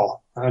at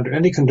all under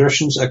any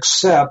conditions,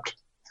 except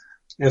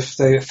if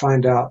they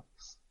find out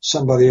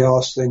somebody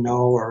else they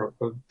know or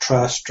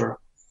trust or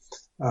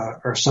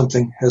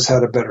something has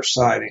had a better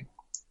sighting.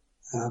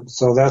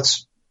 So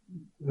that's,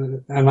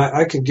 and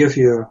I could give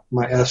you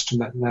my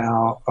estimate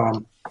now.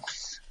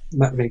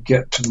 Let me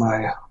get to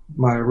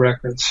my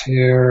records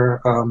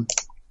here.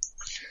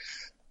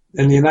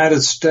 In the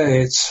United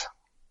States,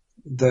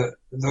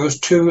 those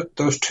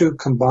two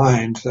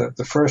combined,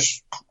 the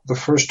first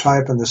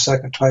type and the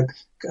second type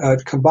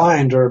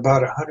combined are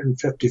about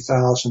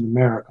 150,000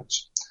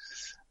 Americans.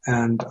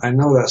 And I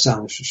know that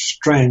sounds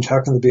strange.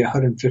 How can there be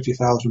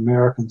 150,000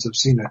 Americans have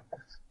seen a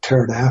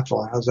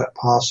pterodactyl? How's that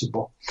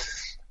possible?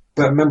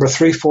 But remember,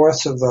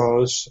 3/4 of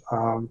those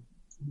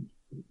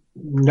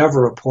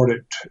never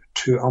reported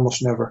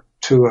almost never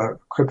to a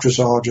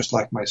cryptozoologist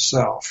like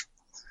myself.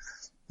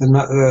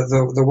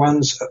 The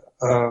ones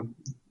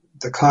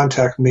that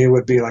contact me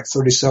would be like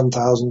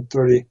 37,000,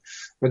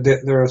 but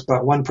there's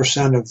about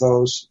 1% of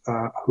those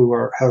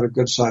who have a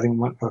good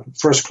sighting,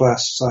 first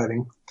class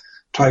sighting,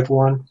 type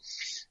 1.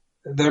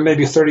 There may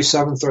be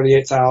 37,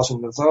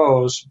 38,000 of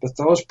those, but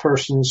those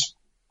persons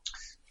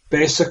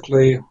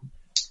basically,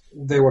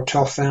 they will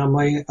tell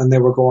family and they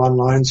will go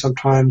online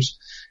sometimes.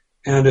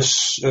 And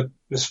as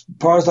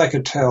far as I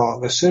can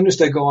tell, as soon as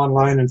they go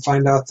online and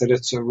find out that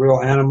it's a real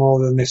animal,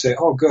 then they say,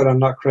 oh, good, I'm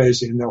not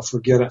crazy, and they'll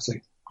forget it.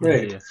 Say,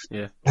 great.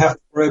 Yeah. I have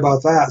to worry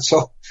about that.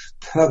 So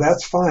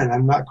that's fine.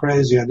 I'm not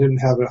crazy. I didn't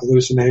have a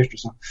hallucination or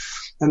something.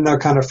 And they'll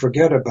kind of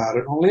forget about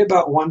it. Only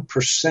about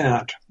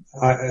 1%,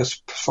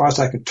 as far as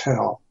I can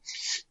tell,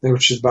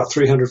 which is about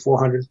 300,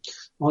 400,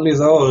 only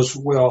those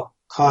will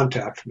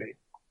contact me.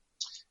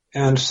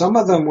 And some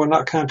of them will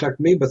not contact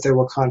me, but they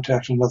will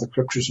contact another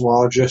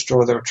cryptozoologist,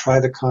 or they'll try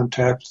to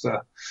contact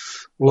the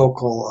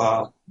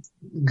local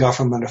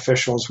government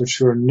officials,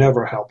 which will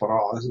never help at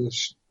all.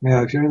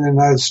 If you're in the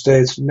United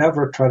States,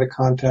 never try to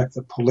contact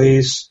the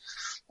police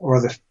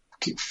or the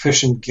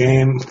fish and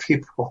game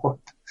people.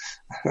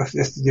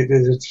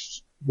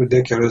 It's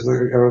ridiculous.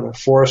 Or the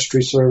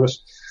forestry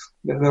service.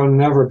 They'll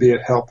never be a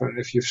help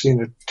if you've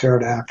seen a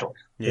pterodactyl.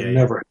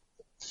 Never.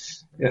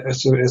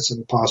 It's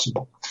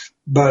impossible.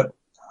 But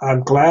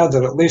I'm glad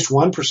that at least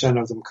 1%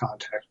 of them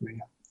contact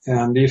me.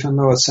 And even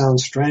though it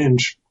sounds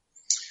strange,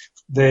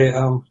 they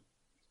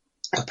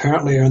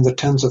apparently are in the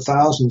tens of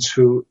thousands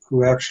who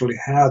actually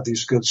had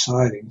these good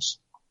sightings.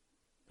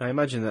 I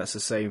imagine that's the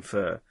same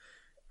for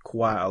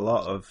quite a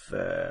lot of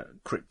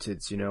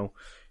cryptids, you know.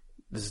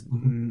 There's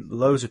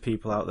loads of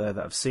people out there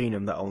that have seen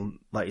them that'll,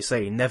 like you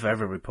say, never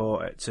ever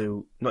report it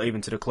to, not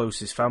even to the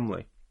closest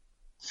family.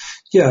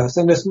 Yes,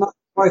 and it's not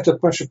quite a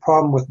bunch of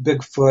problem with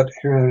Bigfoot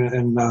here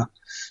in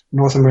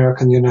North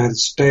America and the United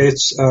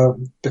States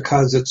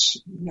because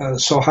it's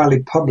so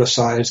highly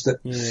publicized that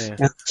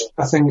and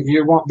I think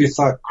you won't be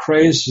thought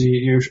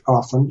crazy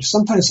often.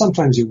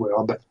 Sometimes you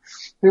will, but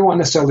you won't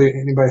necessarily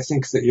anybody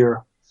think that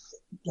you're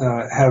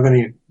have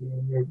any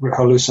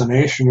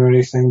hallucination or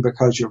anything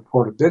because you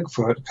report a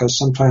Bigfoot. Because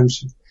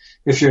sometimes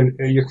if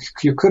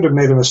you could have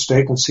made a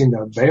mistake and seen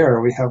a bear.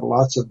 We have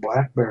lots of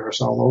black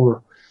bears all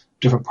over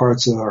different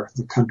parts of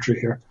the country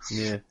here.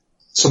 Yeah.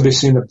 Somebody's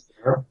seen a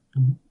bear.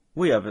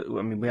 We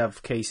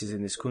have cases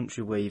in this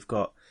country where you've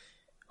got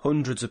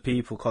hundreds of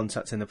people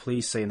contacting the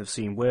police saying they've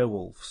seen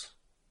werewolves.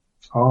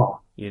 Oh.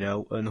 You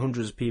know, and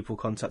hundreds of people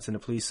contacting the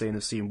police saying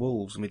they've seen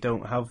wolves, and we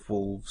don't have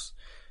wolves.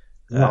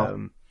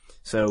 No.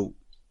 So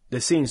they're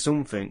seeing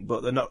something,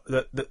 but they're not.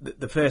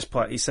 The first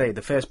point,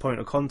 the first point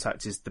of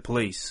contact is the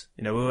police.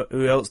 You know,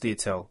 who else do you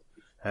tell?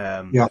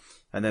 Yeah.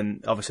 And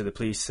then obviously the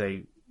police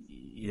say,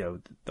 you know,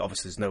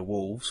 obviously there's no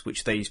wolves,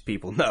 which these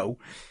people know.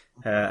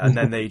 And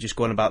then they just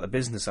go on about the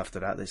business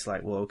after that. It's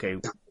like, well, okay,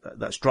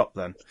 that's dropped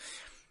then.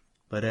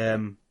 But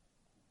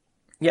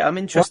yeah, I'm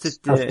interested.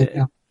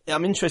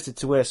 I'm interested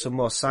to hear some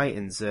more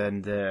sightings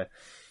and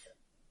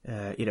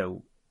you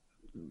know,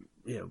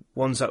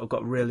 ones that have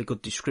got really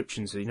good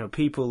descriptions. You know,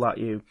 people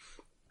that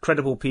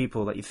credible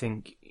people that you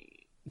think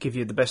give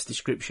you the best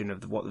description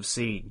of what they've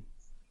seen.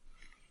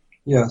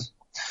 Yes.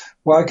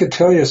 Well, I could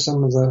tell you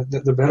some of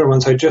the better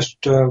ones. I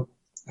just, a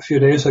few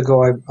days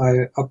ago,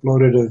 I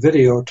uploaded a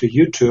video to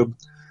YouTube.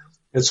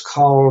 It's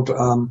called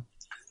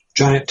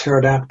Giant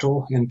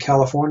Pterodactyl in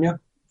California.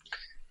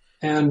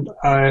 And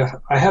I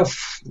have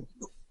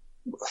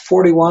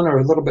 41 or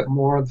a little bit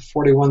more,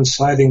 41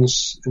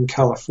 sightings in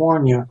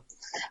California.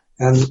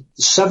 And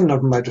 7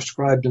 of them I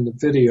described in the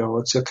video.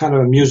 It's a kind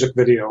of a music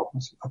video,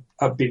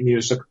 upbeat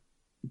music.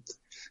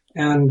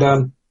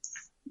 And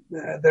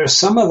there's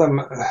some of them,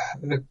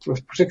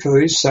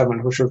 particularly these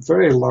 7, which are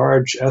very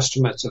large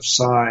estimates of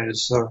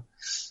size.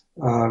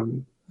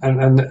 And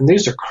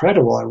these are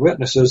credible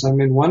eyewitnesses. I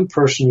mean, one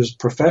person is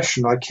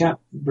professional. I can't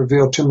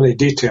reveal too many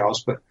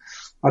details, but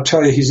I'll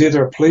tell you, he's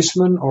either a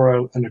policeman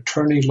or an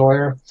attorney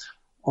lawyer,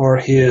 or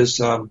he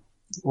is,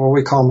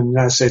 we call him in the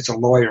United States a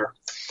lawyer,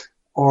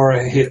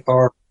 or he's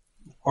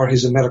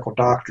a medical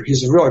doctor.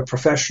 He's a really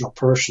professional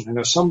person. And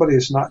if somebody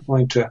is not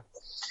going to,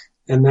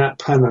 in that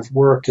kind of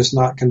work, is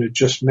not going to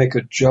just make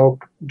a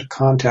joke to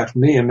contact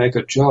me and make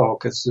a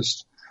joke. It's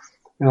just,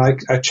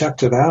 I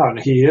checked it out, and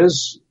he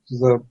is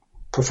the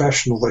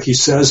professional that he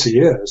says he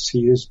is.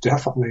 He is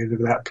definitely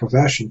that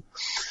profession.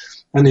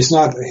 And he's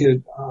not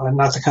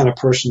the kind of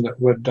person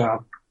that would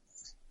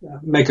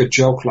make a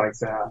joke like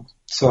that.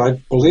 So I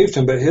believed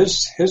him, but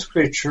his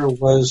creature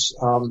was,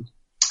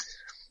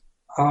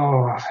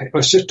 it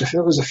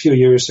was a few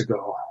years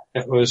ago.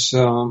 It was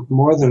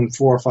more than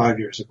 4 or 5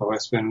 years ago.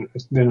 It's been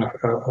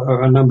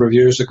a number of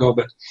years ago,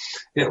 but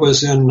it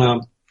was in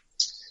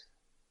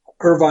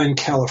Irvine,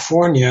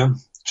 California,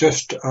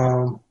 just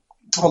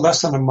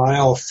less than a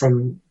mile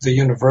from the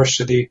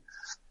university.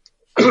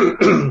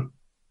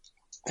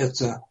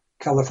 It's a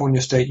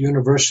California State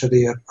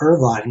University at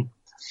Irvine.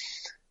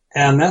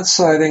 And that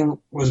sighting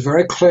was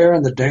very clear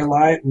in the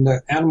daylight, and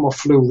the animal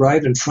flew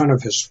right in front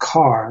of his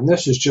car. And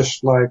this is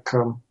just like,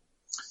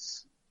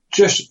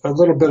 just a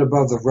little bit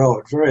above the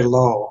road, very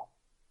low,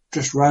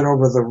 just right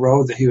over the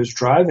road that he was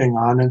driving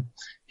on. And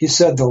he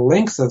said the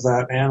length of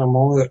that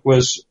animal, it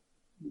was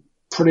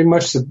pretty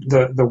much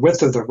the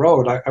width of the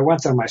road. I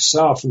went there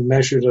myself and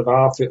measured it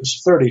off. It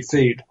was 30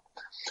 feet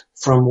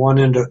from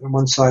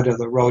one side of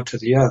the road to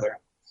the other.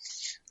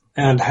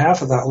 And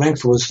half of that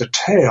length was the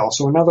tail.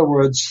 So in other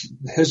words,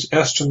 his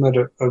estimate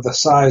of the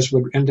size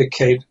would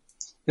indicate,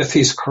 if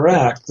he's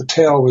correct, the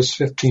tail was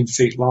 15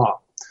 feet long.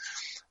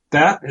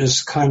 That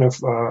is kind of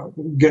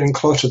getting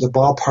close to the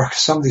ballpark of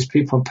some of these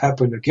people in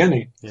Papua New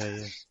Guinea. Yeah,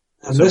 yeah.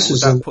 And so this would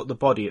is that put the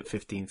body at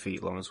 15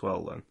 feet long as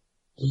well, then?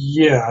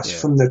 Yes, yeah.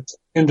 From the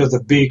end of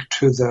the beak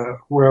to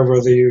wherever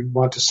you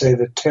want to say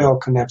the tail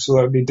connects. So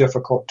that would be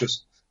difficult to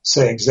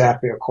say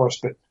exactly, of course,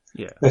 but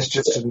yeah, that's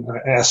just an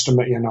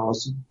estimate,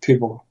 as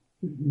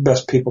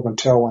best people can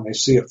tell when they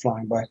see it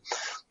flying by.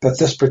 But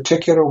this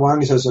particular one,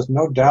 he says, there's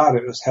no doubt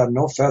it had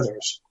no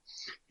feathers.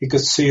 He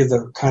could see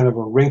the kind of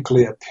a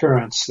wrinkly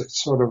appearance that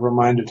sort of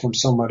reminded him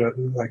somewhat of,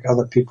 like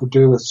other people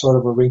do, with sort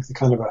of a wrinkly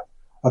kind of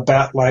a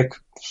bat-like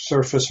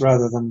surface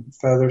rather than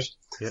feathers.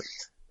 Yep.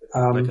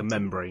 Like a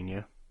membrane,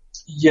 yeah?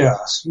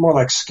 Yes, more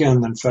like skin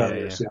than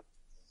feathers, yeah.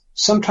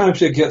 Sometimes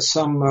you get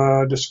some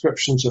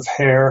descriptions of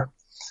hair,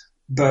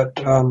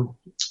 but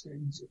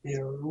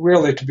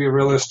really, to be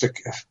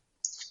realistic,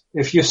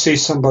 if you see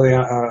somebody,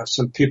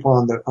 some people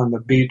on the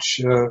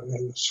beach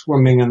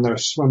swimming in their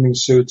swimming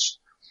suits,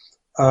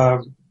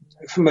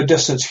 from a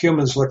distance,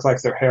 humans look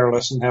like they're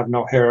hairless and have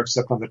no hair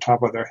except on the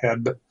top of their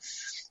head. But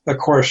of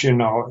course,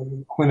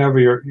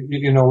 whenever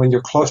when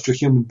you're close to a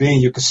human being,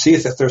 you can see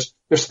that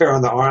there's hair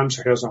on the arms,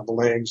 hairs on the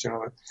legs.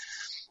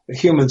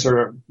 Humans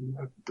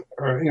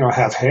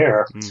have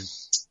hair,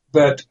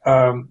 but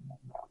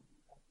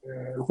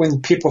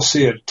when people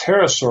see a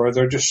pterosaur,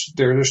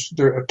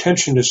 their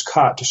attention is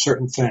caught to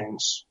certain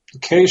things.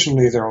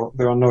 Occasionally,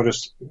 they'll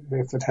notice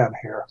if it had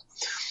hair.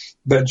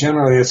 But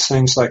generally, it's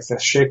things like the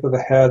shape of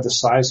the head, the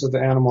size of the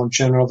animal in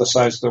general, the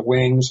size of the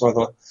wings, or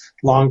the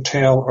long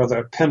tail, or the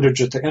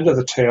appendage at the end of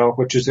the tail,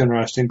 which is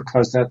interesting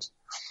because that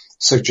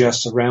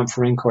suggests a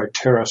rhamphorhynchoid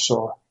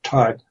pterosaur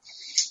type.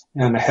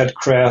 And the head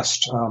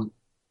crest,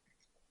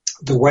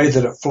 the way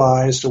that it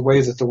flies, the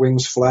way that the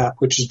wings flap,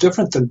 which is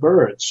different than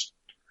birds.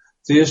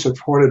 These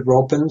reported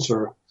ropens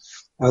or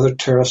other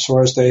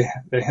pterosaurs, they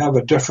have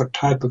a different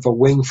type of a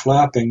wing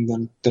flapping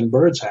than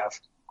birds have.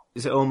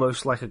 Is it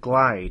almost like a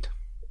glide?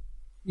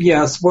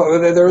 Yes,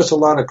 well, there is a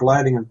lot of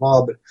gliding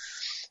involved, but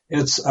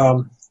it's,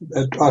 I'll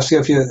see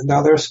if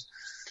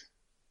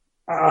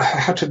I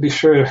have to be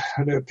sure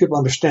that people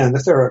understand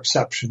that there are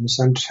exceptions.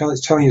 I'm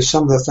telling you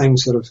some of the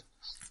things that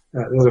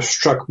have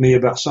struck me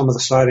about some of the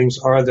sightings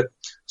are that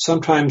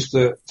sometimes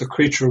the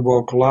creature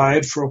will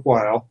glide for a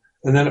while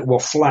and then it will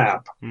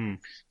flap. Mm.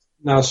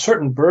 Now,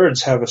 certain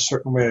birds have a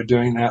certain way of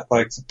doing that,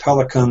 like the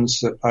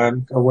pelicans that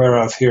I'm aware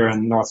of here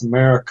in North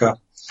America.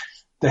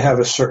 They have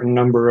a certain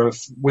number of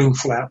wing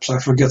flaps. I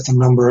forget the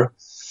number.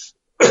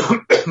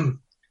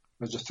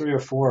 Was it 3 or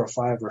 4 or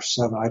 5 or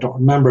 7? I don't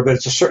remember, but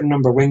it's a certain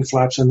number of wing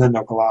flaps and then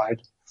they'll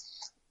glide.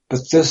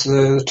 But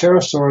the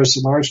pterosaurs,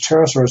 the large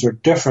pterosaurs are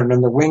different,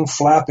 and the wing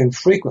flapping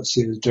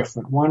frequency is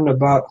different. One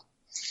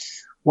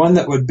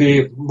that would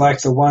be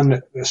like the one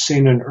that was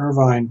seen in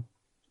Irvine,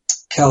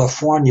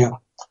 California,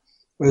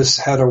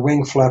 had a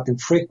wing flapping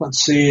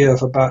frequency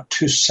of about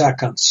 2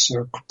 seconds,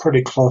 or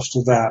pretty close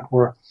to that,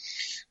 where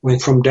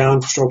from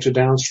downstroke to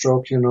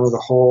downstroke,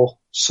 the whole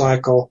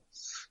cycle.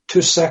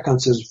 2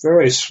 seconds is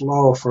very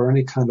slow for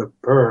any kind of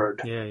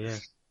bird. Yeah.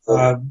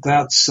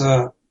 That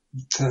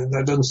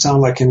doesn't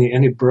sound like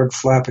any bird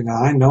flapping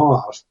I know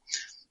of.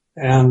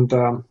 And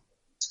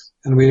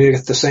we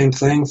get the same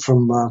thing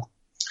from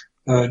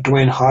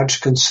Dwayne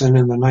Hodgkinson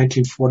in the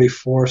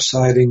 1944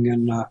 sighting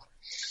in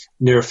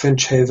near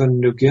Finchhaven,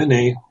 New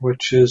Guinea,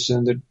 which is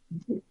in the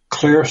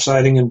clear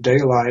sighting in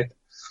daylight.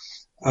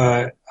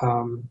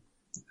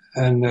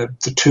 And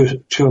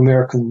the two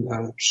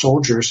American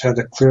soldiers had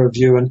a clear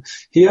view, and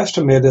he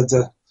estimated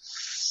the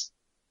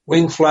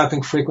wing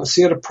flapping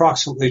frequency at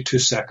approximately 2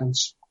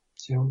 seconds.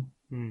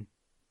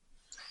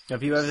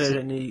 Have you ever heard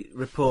any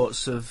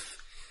reports of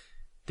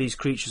these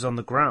creatures on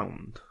the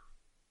ground?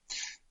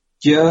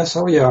 Yes,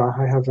 I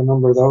have a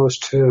number of those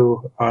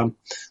too.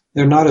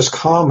 They're not as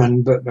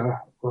common, but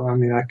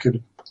I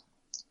could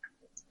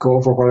go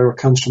over whatever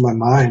comes to my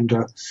mind.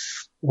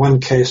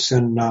 One case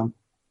in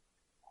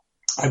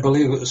I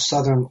believe it was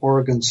southern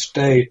Oregon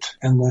State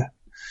in the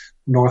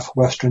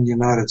northwestern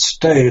United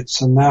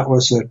States, and that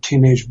was a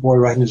teenage boy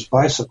riding his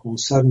bicycle, and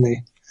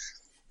suddenly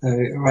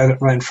right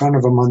in front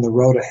of him on the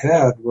road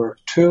ahead were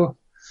two,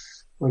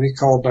 what he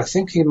called, I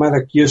think he might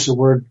have used the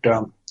word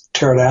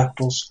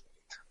pterodactyls,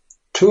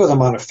 2 of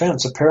them on a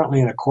fence, apparently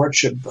in a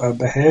courtship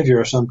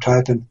behavior of some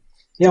type, and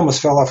he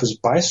almost fell off his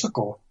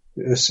bicycle.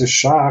 He was just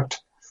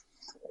shocked.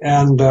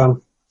 And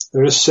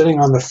they're just sitting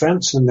on the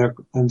fence, and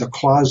the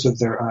claws of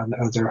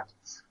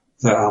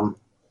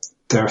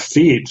their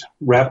feet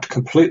wrapped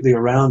completely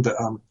around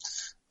the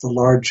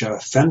large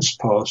fence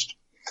post.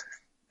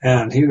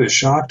 And he was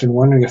shocked and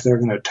wondering if they were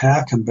going to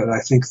attack him, but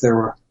I think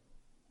they're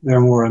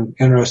more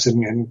interested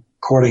in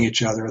courting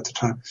each other at the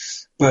time.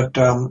 But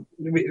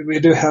we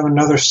do have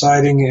another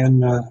sighting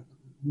in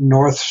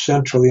north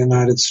central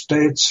United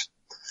States,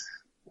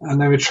 and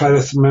then we try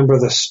to remember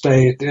the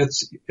state.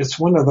 It's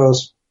one of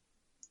those,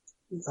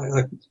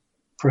 like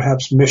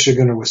perhaps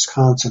Michigan or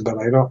Wisconsin, but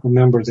I don't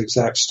remember the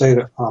exact state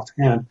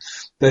offhand.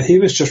 But he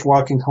was just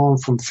walking home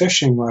from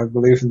fishing, I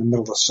believe, in the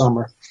middle of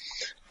summer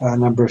a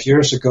number of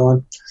years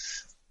ago,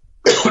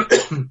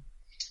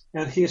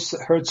 and he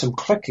heard some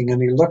clicking,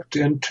 and he looked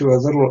into a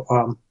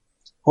little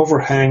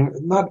overhang,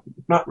 not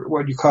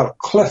what you call a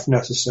cliff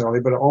necessarily,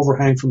 but an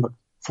overhang from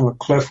a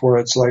cliff where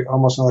it's like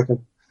almost like a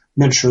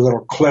miniature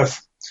little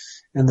cliff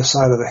in the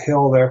side of the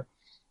hill there.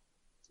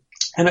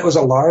 And it was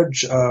a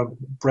large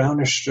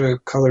brownish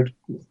colored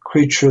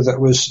creature that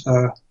was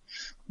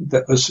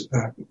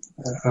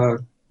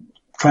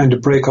trying to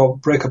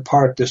break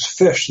apart this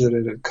fish that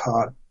it had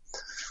caught.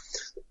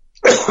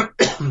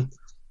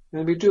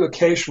 And we do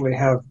occasionally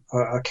have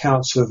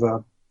accounts of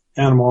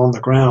animal on the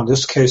ground. In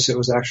this case, it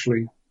was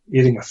actually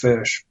eating a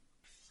fish.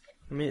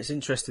 I mean, it's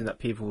interesting that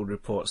people would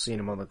report seeing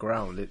them on the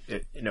ground.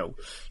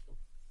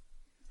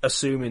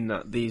 Assuming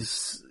that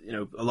these,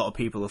 a lot of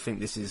people will think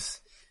this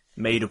is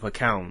made up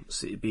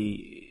accounts, it'd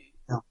be,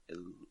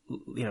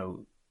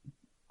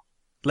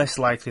 less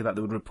likely that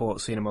they would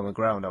report seeing them on the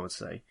ground, I would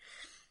say.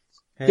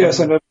 Yes,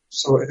 and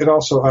so it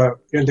also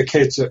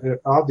indicates that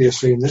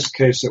obviously in this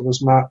case it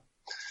was not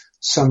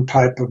some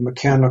type of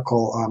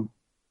mechanical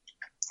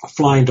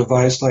flying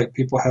device like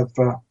people have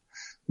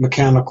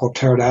mechanical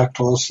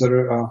pterodactyls that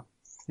are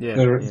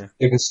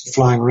you can see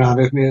flying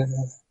around. I mean,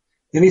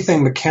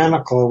 anything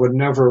mechanical would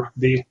never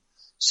be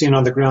seen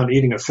on the ground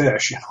eating a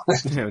fish.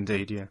 Yeah,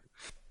 indeed, yeah.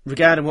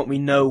 Regarding what we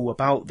know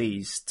about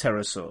these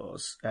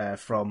pterosaurs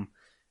from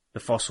the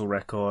fossil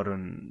record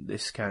and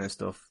this kind of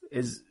stuff,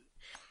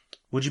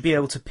 would you be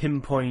able to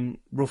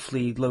pinpoint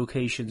roughly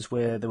locations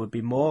where they would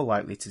be more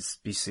likely to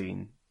be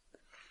seen?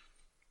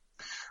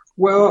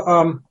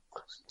 Well,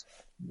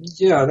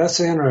 yeah, that's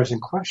an interesting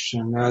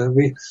question.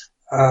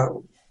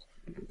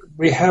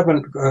 We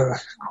haven't, of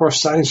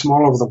course, sightings from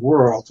all over the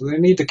world. We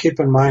need to keep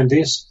in mind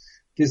these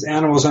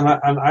animals, and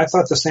I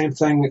thought the same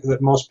thing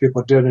that most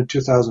people did in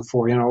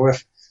 2004.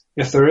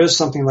 If there is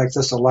something like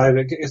this alive,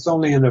 it's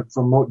only in a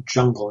remote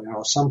jungle,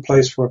 some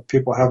place where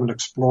people haven't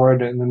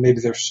explored, and then maybe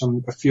there's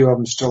a few of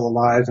them still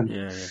alive,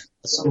 and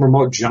some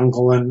remote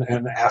jungle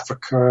in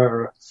Africa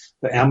or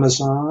the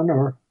Amazon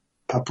or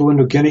Papua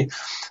New Guinea.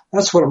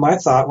 That's what I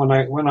thought when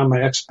I went on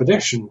my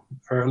expedition,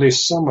 or at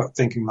least somewhat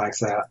thinking like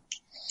that.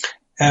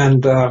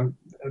 And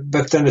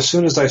but then as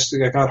soon as I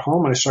got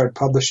home and I started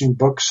publishing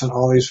books and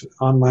all these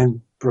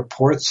online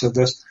reports of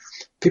this,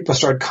 people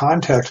started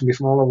contacting me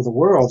from all over the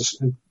world,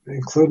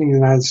 including the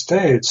United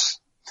States.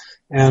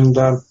 And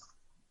the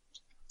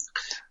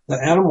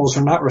animals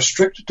are not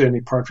restricted to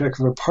any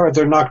particular part.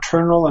 They're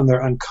nocturnal and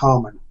they're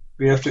uncommon.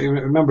 We have to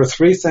remember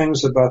three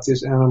things about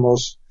these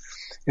animals.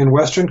 In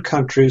Western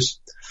countries,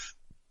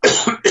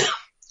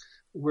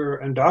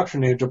 we're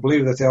indoctrinated to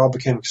believe that they all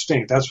became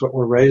extinct. That's what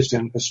we're raised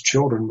in as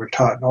children. We're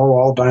taught,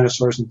 all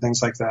dinosaurs and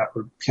things like that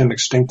became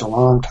extinct a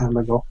long time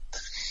ago.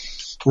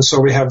 And so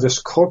we have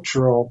this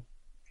cultural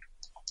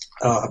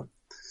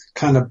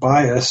kind of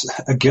bias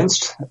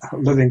against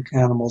living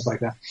animals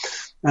like that.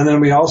 And then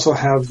we also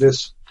have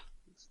this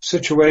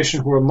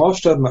situation where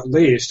most of them, at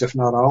least, if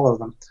not all of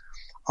them,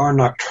 are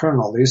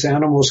nocturnal. These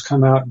animals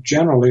come out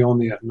generally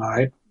only at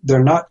night.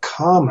 They're not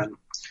common.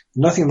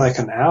 Nothing like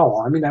an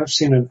owl. I mean, I've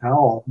seen an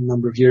owl a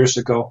number of years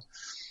ago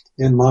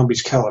in Long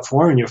Beach,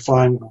 California,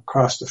 flying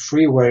across the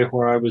freeway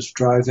where I was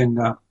driving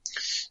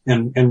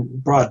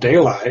in broad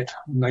daylight.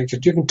 Like,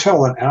 you can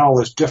tell an owl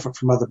is different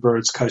from other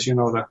birds because,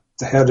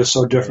 the head is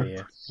so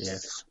different. Yeah.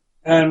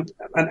 And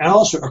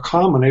owls are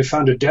common. They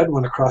found a dead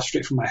one across the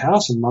street from my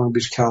house in Long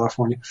Beach,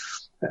 California.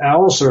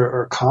 Owls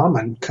are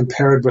common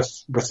compared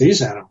with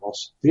these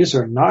animals. These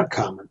are not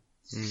common.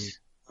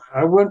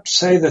 I wouldn't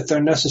say that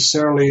they're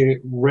necessarily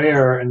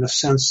rare in the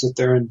sense that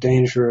they're in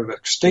danger of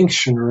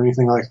extinction or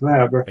anything like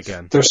that, but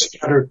again,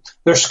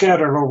 they're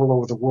scattered all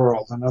over the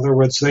world. In other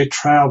words, they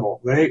travel.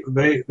 They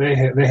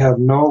have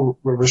no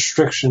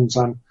restrictions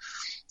on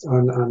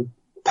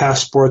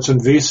passports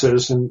and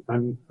visas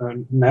and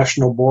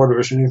national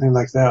borders, anything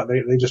like that.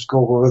 They just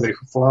go wherever they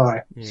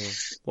fly. Yeah.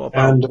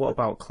 What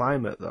about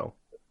climate though?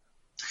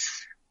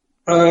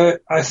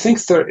 I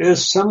think there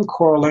is some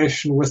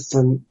correlation with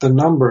the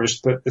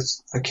numbers, but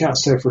I can't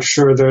say for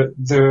sure.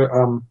 They're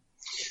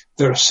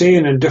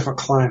seen in different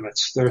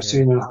climates. They're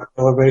seen in high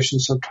elevation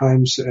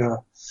sometimes,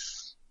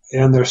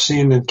 and they're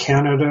seen in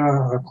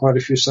Canada. Quite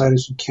a few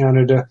sightings in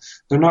Canada.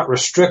 They're not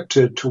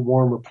restricted to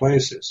warmer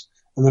places,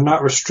 and they're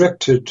not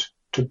restricted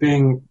to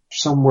being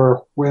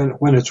somewhere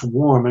when it's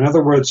warm. In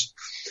other words,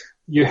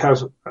 you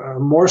have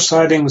more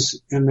sightings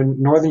in the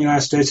northern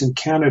United States and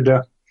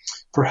Canada.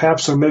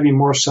 Perhaps there may be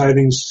more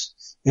sightings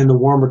in the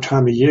warmer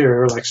time of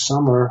year, like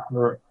summer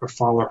or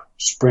fall or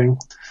spring.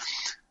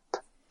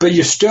 But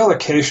you still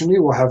occasionally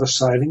will have a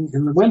sighting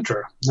in the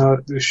winter. Now,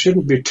 you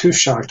shouldn't be too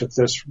shocked at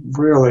this,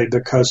 really,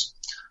 because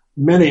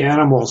many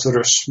animals that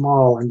are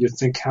small, and you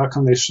think, how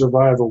can they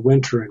survive a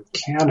winter in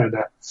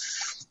Canada?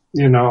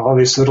 All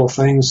these little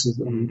things,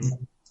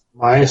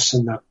 mice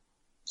and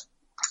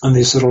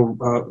these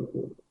little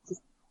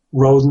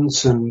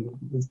rodents and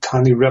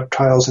tiny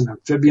reptiles and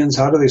amphibians.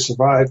 How do they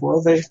survive?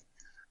 Well, they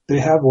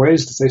have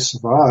ways that they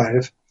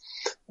survive,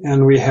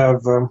 and we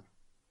have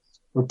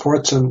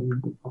reports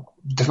on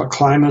different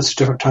climates,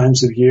 different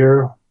times of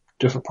year,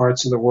 different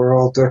parts of the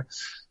world.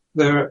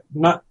 They're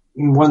not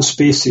in one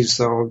species,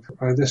 though.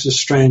 This is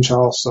strange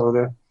also.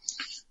 The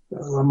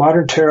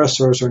modern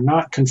pterosaurs are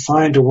not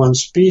confined to one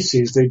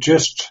species. They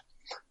just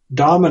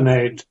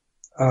dominate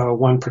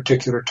one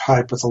particular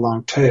type with a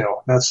long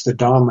tail. That's the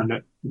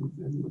dominant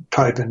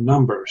type in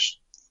numbers,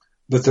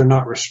 but they're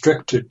not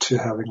restricted to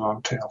having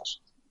long tails.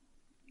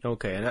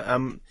 Okay,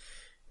 and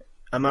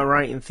am I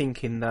right in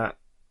thinking that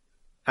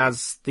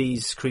as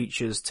these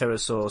creatures,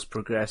 pterosaurs,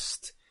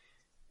 progressed,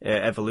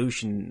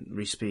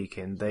 evolutionary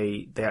speaking,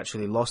 they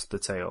actually lost the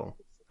tail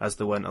as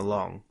they went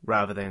along,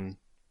 rather than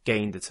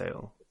gained the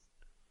tail?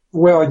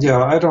 Well,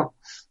 yeah, I don't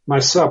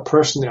myself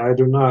personally. I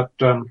do not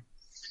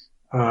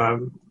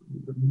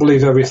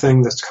believe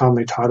everything that's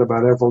commonly taught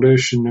about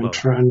evolution, in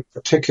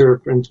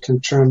particular in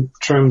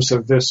terms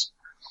of this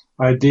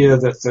idea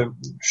that the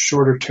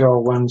shorter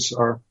tail ones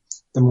are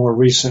the more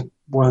recent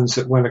ones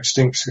that went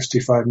extinct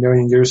 65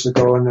 million years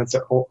ago, and that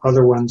the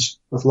other ones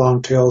with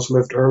long tails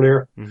lived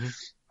earlier.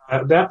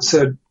 That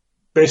said,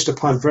 based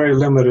upon very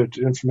limited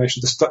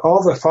information,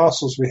 all the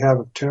fossils we have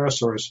of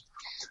pterosaurs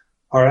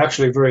are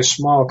actually very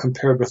small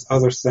compared with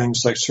other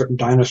things like certain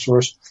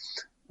dinosaurs.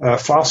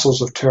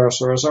 Fossils of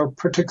pterosaurs are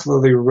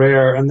particularly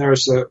rare, and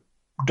there's a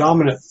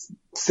dominant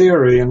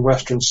theory in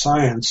Western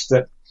science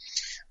that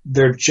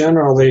they're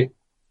generally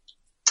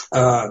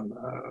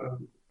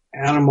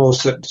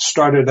animals that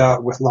started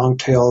out with long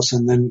tails,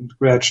 and then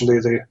gradually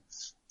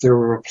they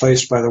were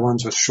replaced by the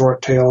ones with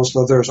short tails,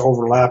 though there's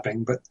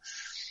overlapping.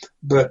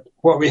 But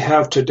what we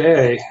have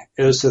today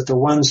is that the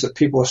ones that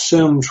people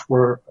assumed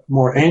were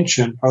more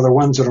ancient are the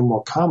ones that are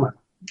more common.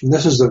 And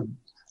this is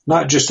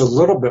not just a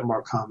little bit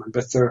more common,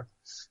 but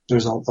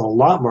there's a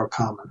lot more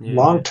common. Yeah.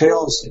 Long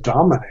tails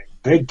dominate.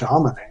 They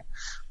dominate.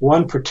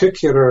 One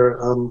particular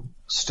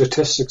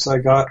statistics I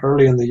got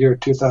early in the year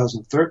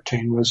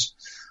 2013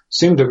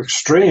 seemed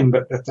extreme,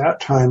 but at that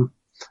time,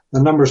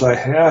 the numbers I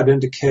had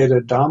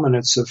indicated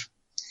dominance of,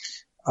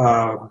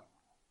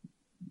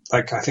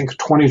 I think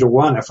 20 to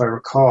 1, if I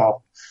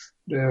recall.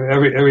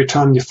 Every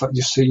time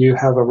you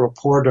have a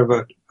report of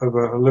a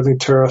living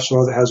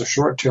pterosaur that has a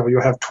short tail, you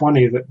have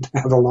 20 that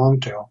have a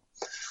long tail.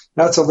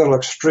 that's a little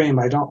extreme.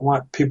 I don't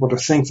want people to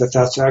think that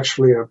that's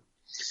actually a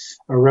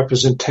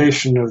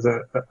representation of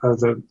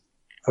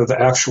the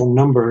actual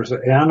numbers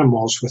of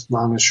animals with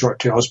long and short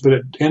tails, but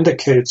it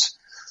indicates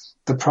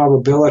the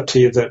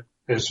probability that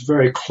is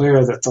very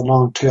clear that the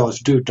long tails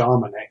do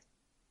dominate.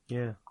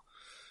 Yeah.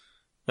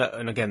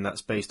 And again,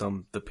 that's based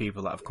on the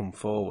people that have come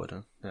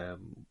forward.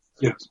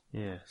 Yes.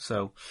 Yeah.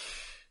 So,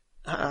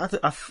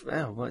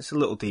 well, it's a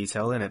little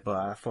detail in it, but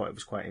I thought it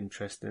was quite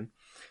interesting.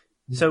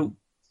 Mm-hmm. So,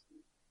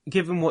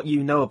 given what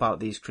you know about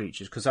these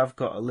creatures, because I've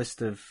got a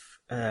list of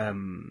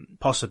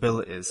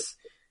possibilities,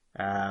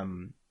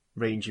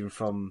 ranging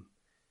from,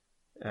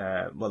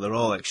 well, they're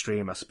all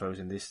extreme, I suppose,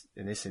 in this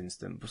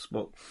instance.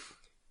 But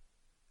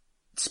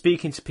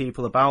speaking to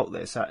people about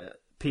this,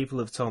 people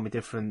have told me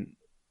different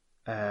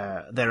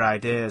their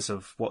ideas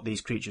of what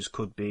these creatures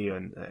could be,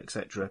 and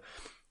etc.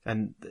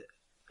 And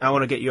I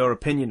want to get your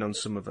opinion on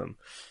some of them.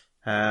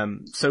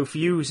 So for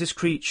you, is this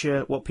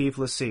creature what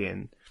people are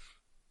seeing?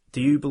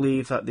 Do you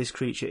believe that this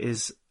creature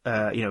is,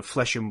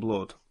 flesh and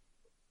blood?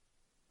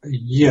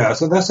 Yeah,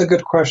 so that's a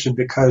good question,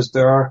 because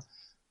there are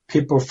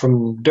people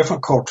from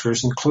different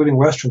cultures, including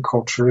Western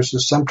cultures, who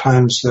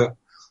sometimes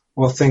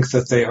will think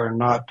that they are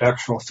not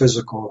actual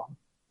physical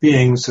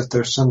beings, that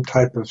there's some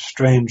type of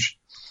strange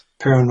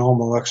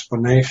paranormal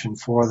explanation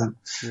for them.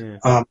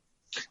 Yeah.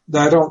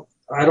 I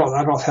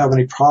don't have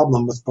any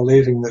problem with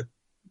believing that.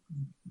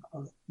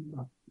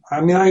 I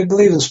mean, I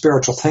believe in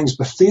spiritual things,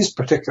 but these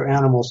particular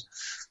animals,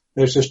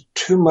 there's just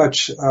too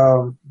much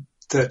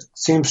that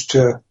seems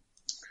to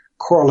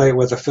correlate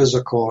with a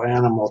physical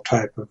animal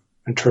type of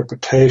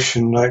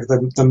interpretation. Like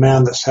the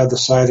man that's had the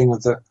sighting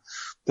of the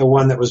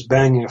one that was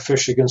banging a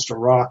fish against a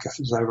rock,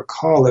 as I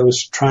recall, it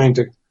was trying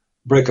to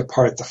break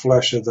apart the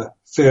flesh of the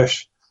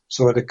fish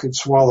so that it could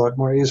swallow it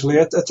more easily.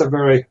 That's a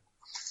very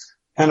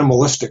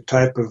animalistic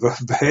type of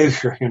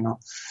behavior,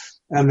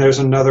 And there's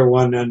another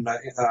one, and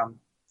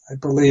I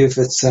believe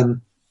it's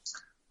in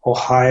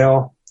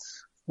Ohio,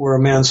 where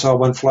a man saw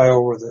one fly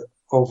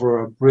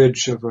over a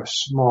bridge of a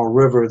small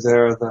river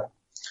there,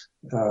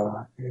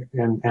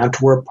 in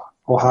Antwerp,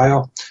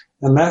 Ohio,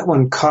 and that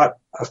one caught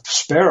a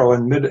sparrow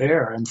in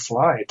midair in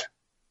flight.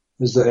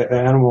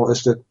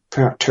 The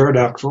parent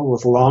pterodactyl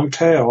with a long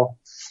tail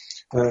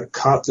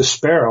caught the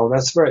sparrow.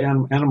 That's very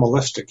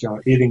animalistic,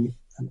 eating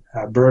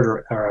a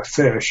bird or a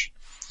fish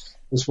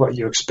is what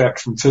you expect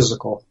from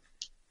physical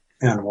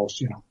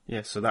animals,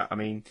 Yeah, so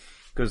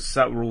because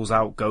that rules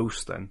out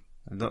ghosts then.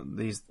 And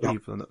these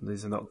people,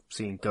 these are not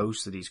seeing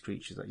ghosts of these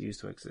creatures that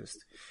used to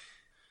exist.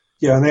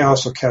 Yeah, and they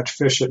also catch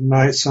fish at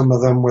night, some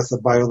of them with the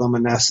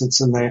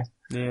bioluminescence, and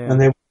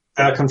they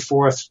back and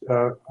forth,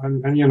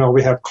 and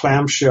we have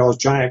clamshells,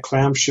 giant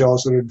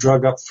clamshells that are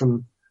drug up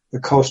from the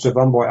coast of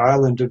Umboy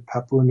Island in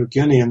Papua New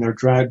Guinea, and they're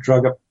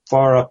drug up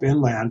far up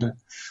inland. A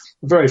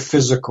very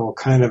physical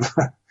kind of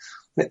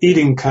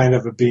eating kind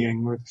of a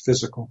being, with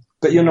physical.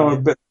 But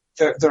but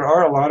there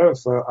are a lot of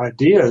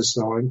ideas,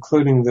 though,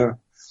 including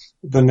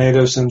the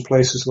natives in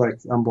places like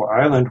Umboy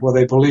Island, where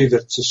they believe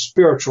it's a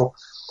spiritual.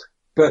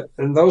 But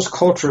in those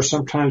cultures,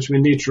 sometimes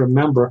we need to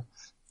remember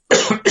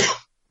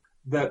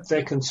that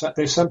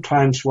they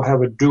sometimes will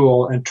have a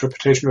dual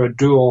interpretation or a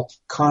dual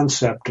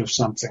concept of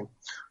something,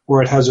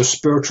 where it has a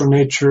spiritual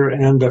nature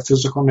and a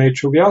physical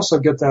nature. We also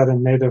get that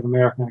in Native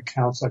American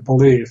accounts, I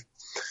believe,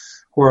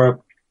 where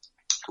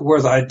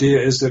the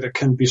idea is that it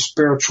can be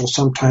spiritual,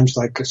 sometimes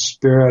like a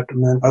spirit,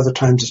 and then other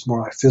times it's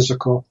more like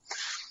physical,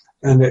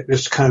 and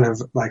it's kind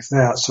of like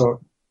that.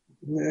 So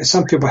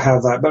some people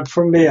have that, but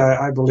for me,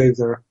 I believe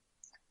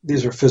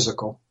these are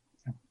physical.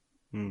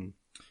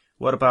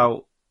 What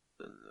about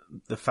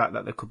the fact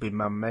that they could be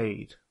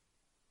man-made?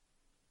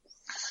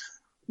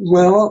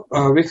 Well,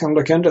 we can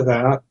look into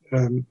that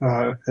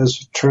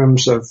as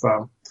terms of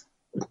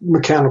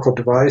mechanical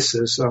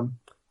devices.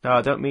 No,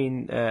 I don't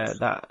mean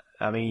that.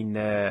 I mean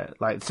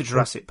like the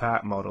Jurassic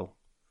Park model.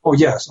 Oh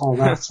yes,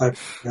 that type of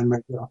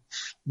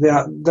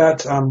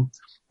that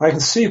I can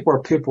see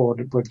where people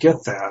would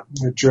get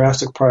that.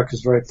 Jurassic Park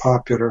is very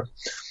popular.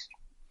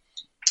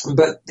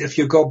 But if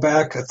you go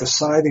back at the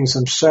sightings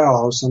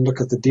themselves and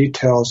look at the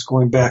details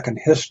going back in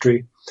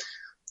history,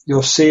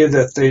 you'll see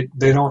that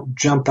they don't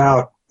jump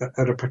out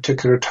at a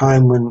particular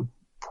time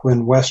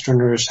when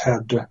Westerners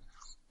had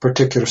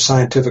particular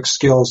scientific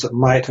skills that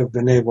might have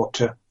been able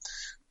to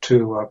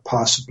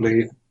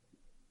possibly,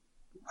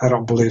 I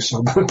don't believe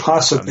so, but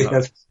possibly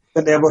have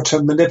been able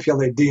to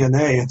manipulate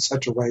DNA in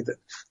such a way that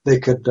they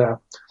could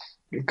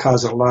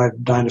cause a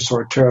live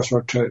dinosaur,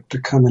 pterosaur,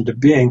 to come into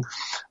being.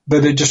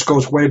 But it just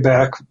goes way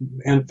back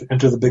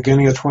into the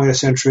beginning of the 20th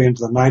century,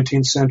 into the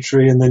 19th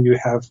century, and then you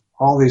have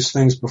all these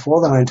things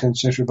before the 19th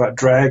century about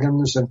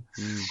dragons, and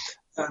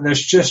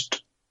there's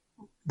just,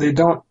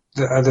 the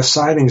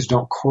sightings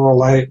don't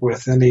correlate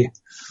with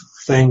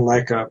anything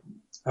like a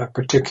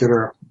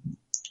particular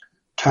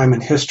time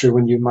in history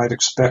when you might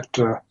expect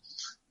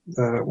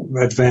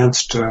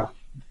advanced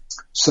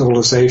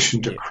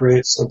civilization to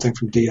create something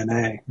from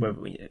DNA.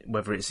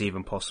 Whether it's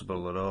even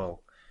possible at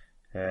all,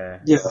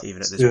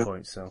 even at this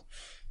point. So,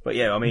 But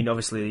yeah, I mean,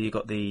 obviously you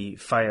got the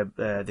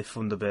the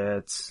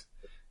Thunderbirds,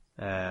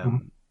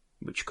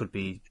 which could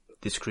be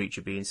this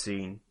creature being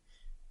seen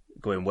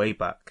going way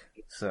back.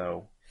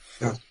 So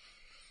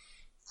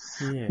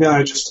yeah,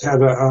 I just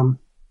had matter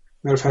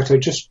of fact,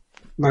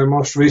 my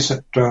most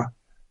recent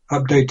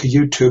update to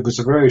YouTube was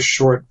a very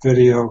short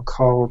video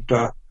called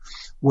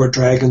 "Were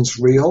Dragons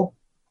Real?"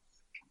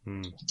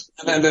 And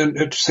then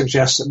it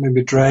suggests that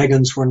maybe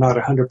dragons were not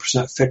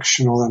 100%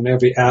 fictional in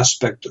every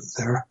aspect of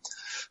their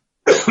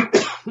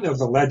of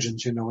the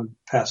legends, in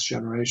past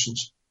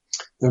generations.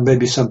 There may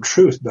be some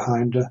truth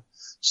behind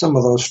some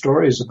of those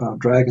stories about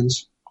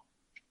dragons.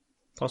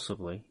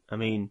 Possibly. I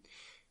mean,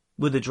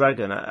 with the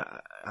dragon,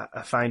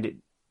 I find it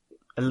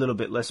a little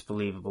bit less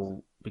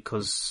believable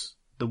because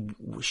the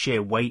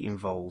sheer weight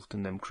involved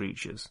in them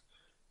creatures.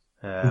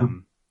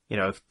 If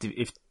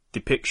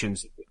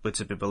depictions were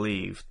to be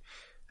believed,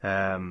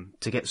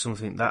 to get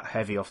something that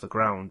heavy off the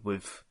ground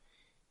with,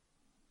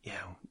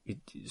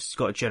 it's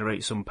got to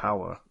generate some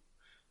power.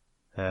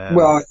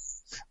 Well,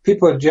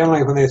 people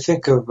generally, when they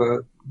think of,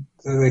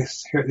 they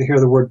hear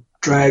the word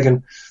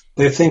dragon,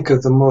 they think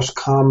of the most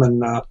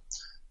common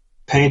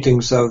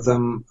paintings of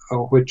them,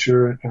 which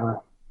are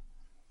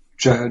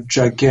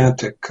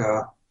gigantic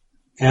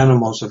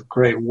animals of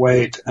great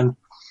weight, and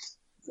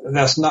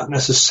that's not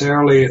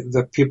necessarily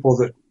the people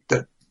that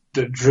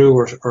drew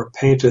or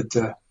painted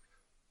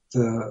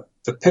the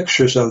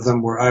pictures of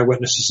them were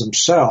eyewitnesses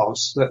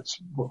themselves. That's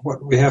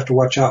what we have to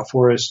watch out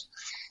for is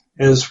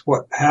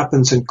what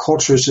happens in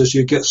cultures is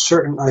you get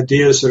certain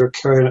ideas that are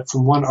carried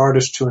from one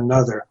artist to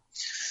another.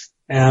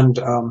 And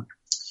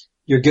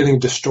you're getting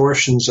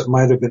distortions that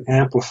might have been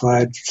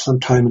amplified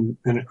sometime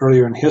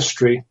earlier in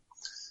history.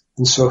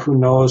 And so who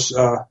knows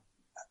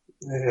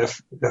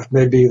if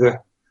maybe the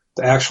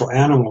actual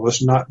animal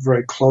was not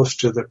very close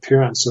to the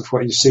appearance of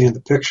what you see in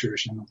the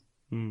pictures,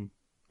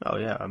 Oh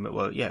yeah, I mean,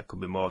 it could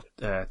be more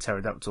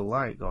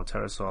pterodactyl-like or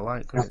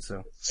pterosaur-like, couldn't it?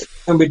 So,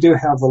 and we do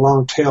have the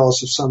long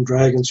tails of some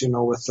dragons,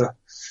 with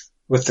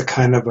the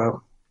kind of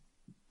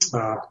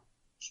a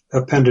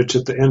appendage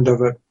at the end of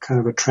it,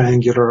 kind of a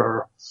triangular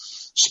or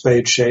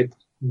spade shape.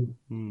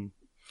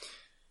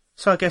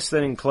 So I guess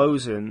then, in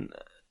closing,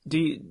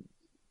 do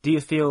you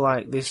feel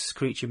like this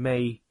creature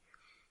may,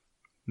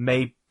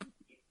 do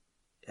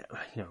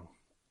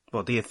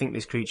you think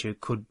this creature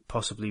could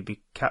possibly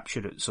be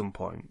captured at some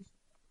point?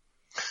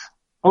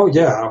 Oh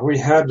yeah, we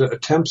had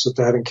attempts at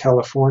that in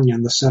California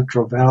in the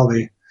Central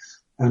Valley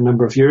a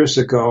number of years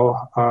ago,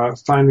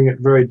 finding it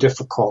very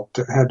difficult.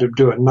 Had to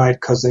do it at night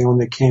because they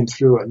only came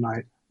through at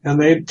night. And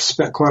they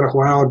spent quite a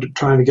while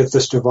trying to get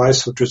this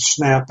device which would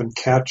snap and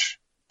catch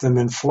them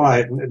in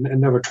flight, and it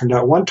never turned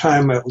out. One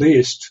time at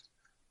least,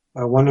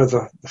 one of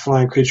the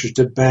flying creatures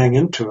did bang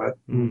into it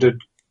and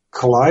did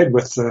collide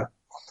with the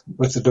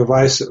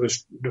device that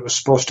was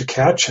supposed to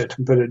catch it,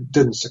 but it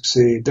didn't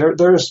succeed.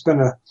 There's been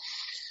a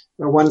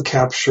one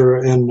capture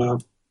in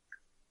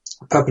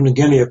Papua New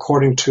Guinea,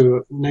 according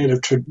to native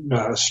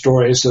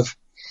stories, of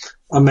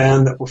a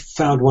man that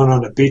found one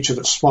on the beach of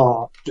a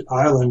small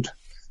island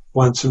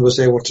once and was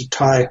able to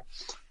tie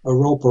a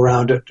rope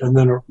around it, and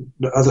then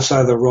the other side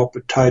of the rope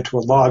it tied to a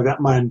log.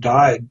 That man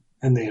died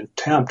in the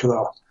attempt,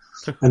 though,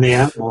 and the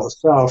animal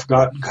itself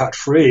got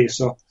free.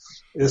 So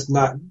it's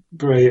not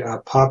very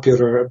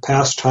popular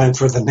pastime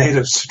for the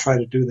natives to try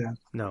to do that.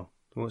 No,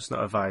 well, it's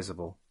not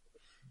advisable.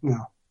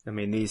 No. I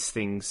mean, these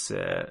things,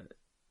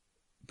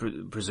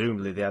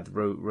 presumably they had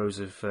rows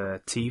of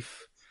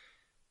teeth.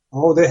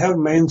 Oh, they have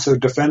means of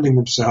defending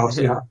themselves,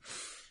 yeah.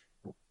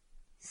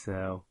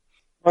 So.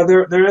 Well,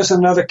 there is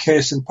another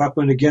case in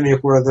Papua New Guinea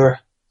where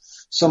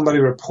somebody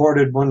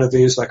reported one of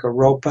these, like a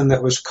ropen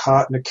that was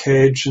caught in a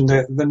cage, and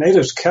the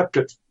natives kept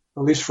it,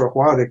 at least for a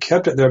while, they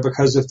kept it there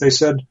because if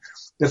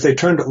they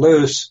turned it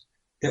loose,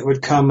 it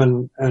would come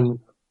and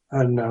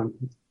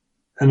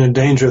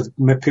endanger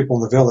people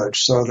in the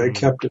village. So they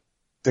kept it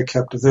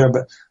there.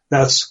 But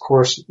that's, of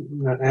course,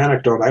 an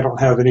anecdote. I don't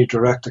have any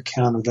direct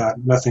account of that.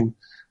 Nothing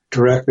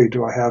directly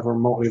do I have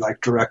remotely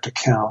like direct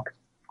account.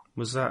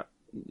 Is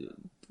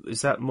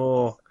that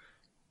more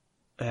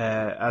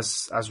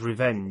as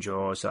revenge,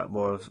 or is that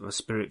more of a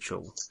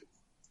spiritual?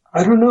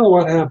 I don't know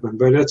what happened,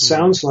 but it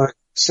sounds like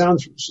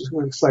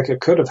it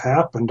could have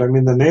happened. I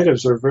mean, the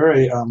natives are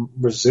very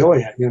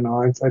resilient.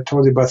 I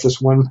told you about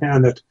this one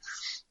man that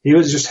he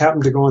was just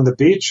happened to go on the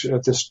beach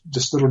at this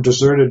little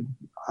deserted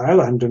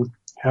island and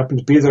happened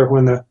to be there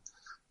when a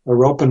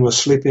ropen was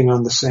sleeping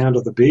on the sand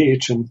of the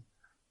beach, and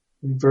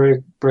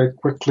very, very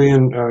quickly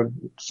and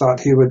thought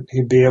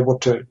he'd be able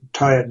to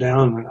tie it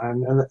down.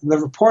 And the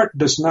report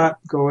does not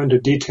go into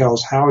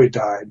details how he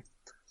died.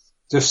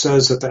 Just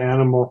says that the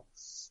animal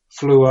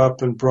flew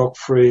up and broke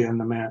free, and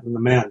the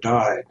man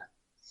died.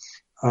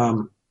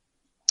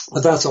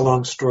 But that's a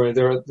long story.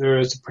 There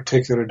is a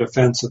particular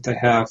defense that they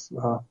have,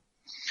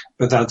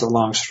 but that's a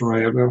long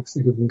story. I don't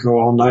think we can go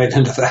all night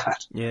into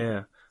that.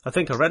 Yeah. I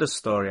think I read a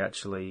story,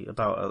 actually,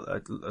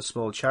 about a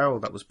small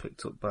child that was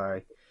picked up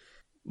by,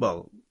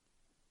 well,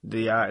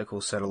 the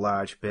article said a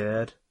large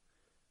bird.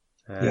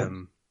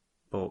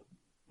 But,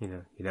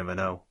 you never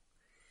know.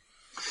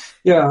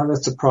 Yeah,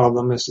 that's the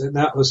problem.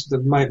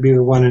 That might be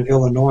the one in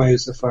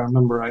Illinois, if I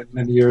remember right,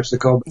 many years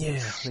ago. Yeah, I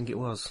think it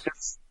was.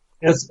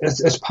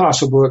 It's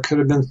possible it could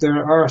have been.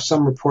 There are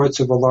some reports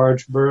of a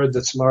large bird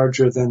that's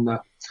larger than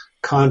the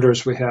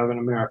condors we have in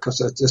America.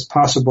 So it's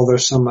possible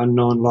there's some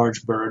unknown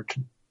large bird,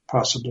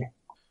 possibly.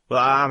 Well,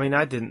 I mean,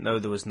 I didn't know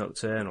there was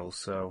nocturnal,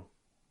 so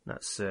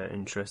that's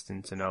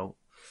interesting to know.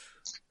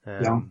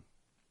 Yeah.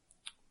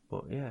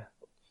 But yeah.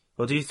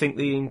 Well, do you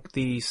think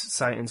these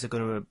sightings are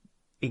going to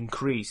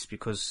increase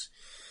because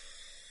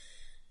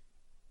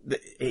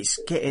it's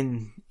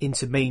getting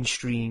into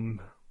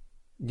mainstream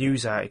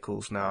news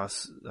articles now?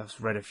 I've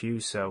read a few,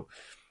 so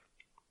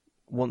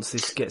once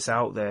this gets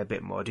out there a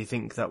bit more, do you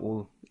think that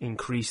will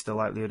increase the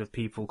likelihood of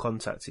people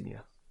contacting you?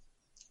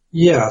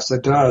 Yes,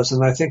 it does,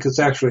 and I think it's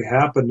actually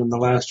happened in the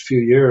last few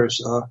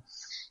years.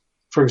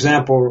 For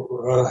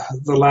example,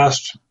 the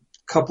last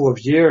couple of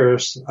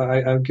years,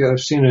 I've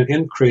seen an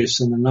increase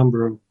in the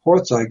number of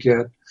reports I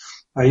get.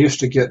 I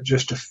used to get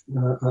just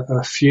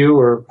a few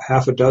or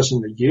half a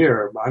dozen a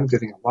year. I'm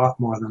getting a lot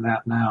more than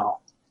that now.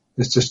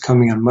 It's just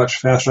coming in much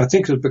faster. I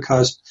think it's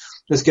because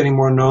it's getting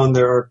more known.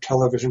 There are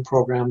television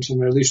programs,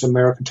 and at least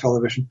American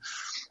television,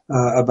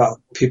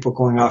 about people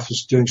going off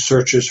and doing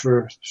searches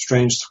for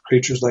strange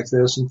creatures like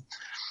this.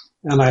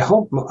 And I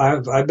hope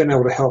I've been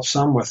able to help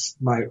some with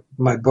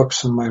my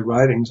books and my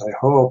writings, I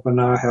hope. And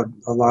now I have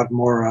a lot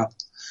more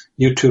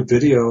YouTube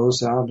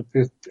videos out.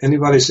 If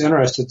anybody's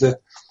interested,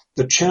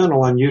 the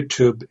channel on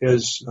YouTube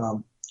is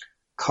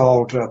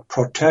called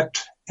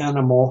Protect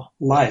Animal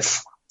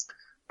Life.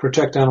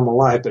 Protect Animal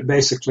Life, but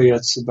basically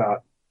it's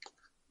about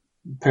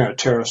parent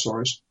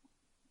pterosaurs.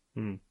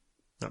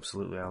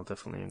 Absolutely, I'll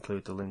definitely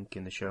include the link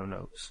in the show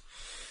notes.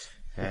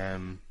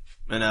 And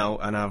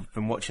I've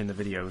been watching the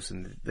videos,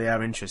 and they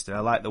are interesting. I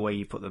like the way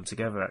you put them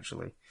together,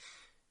 actually.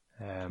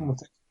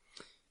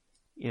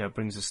 It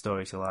brings the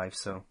story to life.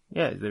 So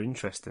yeah, they're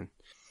interesting.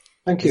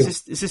 Thank you.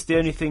 Is this the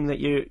only thing that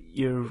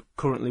you're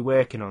currently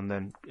working on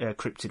then,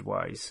 cryptid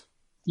wise?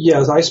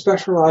 Yes, I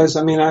specialize.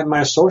 I mean,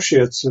 my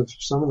associates,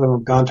 some of them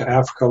have gone to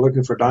Africa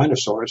looking for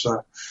dinosaurs,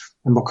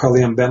 and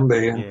Mokele and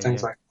Mbembe and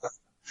things like that.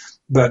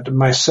 But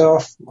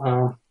myself,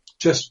 I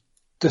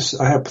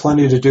have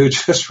plenty to do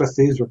just with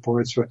these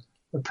reports with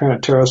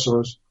apparent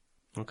pterosaurs.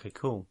 Okay,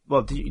 cool.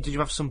 Well, did you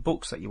have some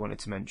books that you wanted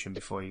to mention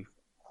before you?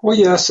 Well,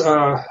 yes.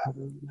 None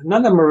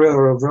of them are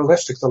really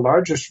realistic. None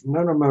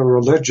of them are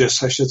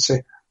religious, I should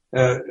say.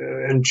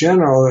 In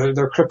general,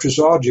 they're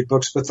cryptozoology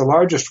books, but the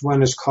largest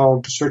one is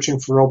called Searching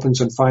for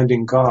Opens and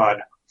Finding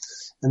God.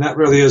 And that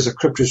really is a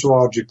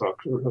cryptozoology book.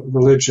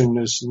 Religion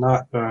is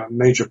not a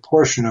major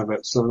portion of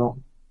it, so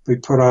don't be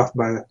put off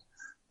by the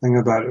thing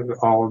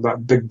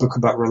about big book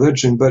about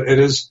religion, but it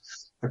is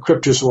a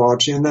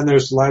cryptozoology. And then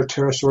there's live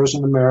pterosaurs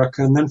in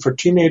America. And then for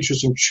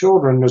teenagers and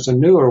children, there's a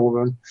newer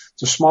one.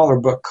 It's a smaller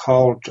book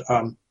called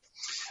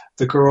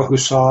The Girl Who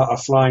Saw a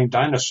Flying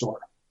Dinosaur.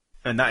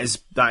 And that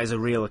is a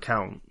real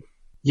account.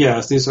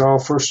 Yes, these are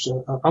all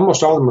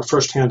almost all of them are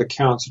first-hand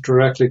accounts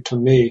directly to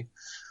me.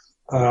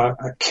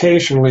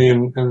 Occasionally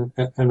in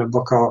a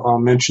book I'll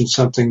mention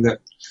something that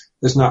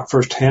is not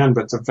first-hand,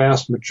 but the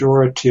vast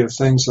majority of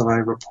things that I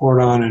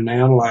report on and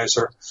analyze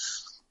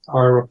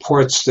are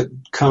reports that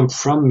come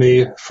from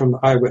me, from the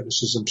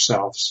eyewitnesses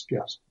themselves,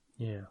 yes.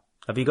 Yeah.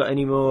 Have you got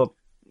any more,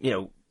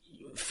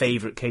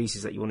 favorite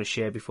cases that you want to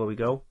share before we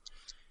go?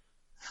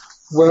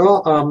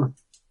 Well,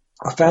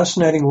 a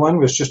fascinating one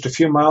was just a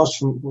few miles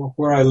from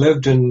where I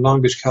lived in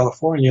Long Beach,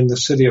 California, in the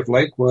city of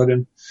Lakewood,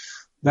 and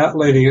that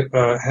lady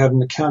had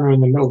an encounter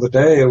in the middle of the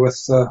day with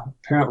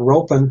apparent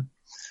roping,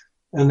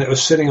 and it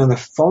was sitting on the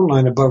phone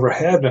line above her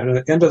head, and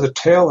the end of the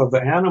tail of the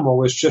animal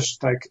was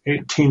just like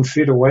 18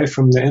 feet away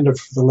from the end of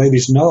the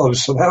lady's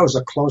nose, so that was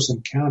a close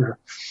encounter.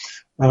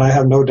 And I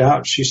have no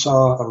doubt she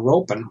saw a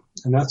roping,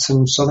 and that's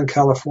in Southern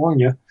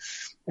California.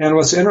 And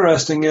what's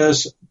interesting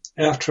is,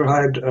 after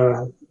I'd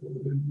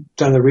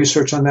done the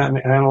research on that and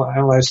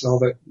analyzed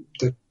all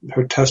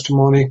her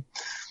testimony,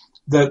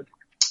 that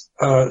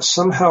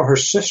somehow her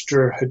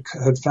sister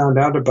had found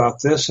out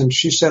about this, and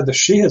she said that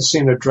she had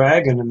seen a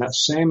dragon in that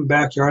same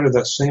backyard of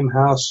that same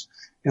house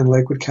in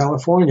Lakewood,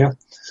 California,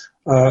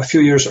 a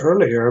few years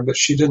earlier, but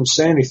she didn't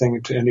say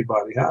anything to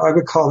anybody. I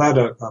would call that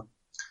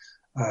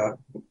a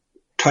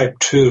type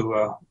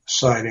 2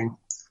 sighting.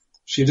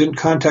 She didn't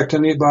contact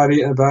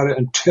anybody about it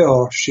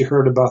until she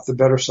heard about the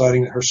better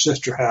sighting that her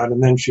sister had,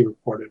 and then she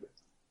reported it.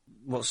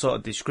 What sort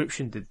of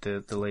description did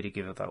the lady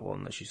give of that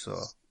one that she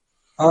saw?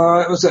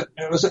 It was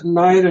at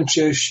night, and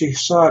she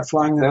saw it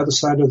flying the other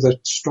side of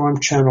the Storm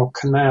Channel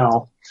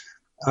Canal,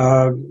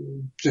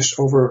 just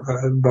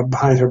over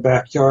behind her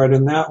backyard.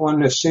 And that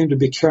one, it seemed to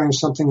be carrying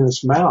something in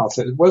its mouth.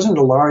 It wasn't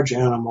a large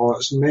animal; it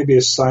was maybe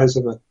the size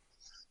of a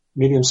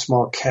medium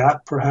small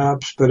cat,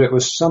 perhaps, but it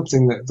was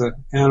something that the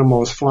animal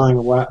was flying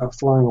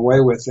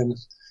away with, and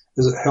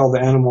as it held the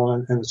animal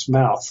in its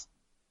mouth.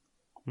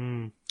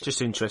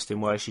 Just interesting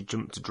why she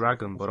jumped to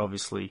dragon, but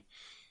obviously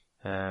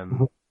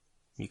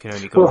you can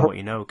only go on what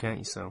you know, can't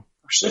you? So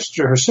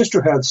Her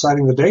sister had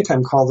Sighting the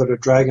Daytime called it a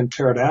dragon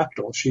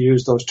pterodactyl. She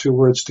used those two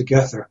words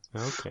together,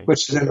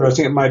 which is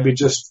interesting. It might be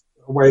just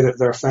a way that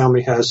their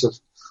family has of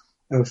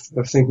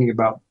thinking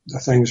about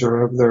things,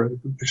 or of their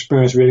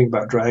experience reading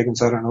about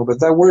dragons. I don't know, but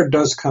that word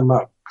does come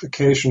up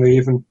occasionally,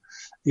 even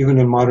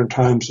in modern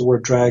times, the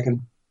word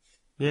dragon.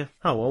 Yeah.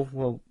 Oh,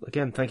 well,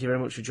 again, thank you very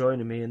much for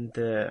joining me, and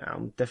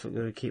I'm definitely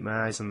going to keep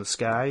my eyes on the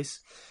skies.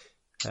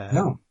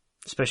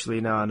 Especially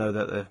now I know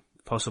that they're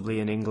possibly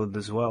in England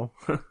as well.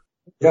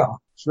 Yeah,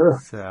 sure.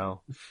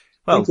 So,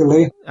 well, thank you,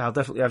 Lee. I'll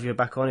definitely have you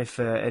back on if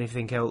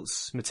anything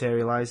else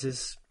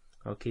materialises.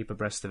 I'll keep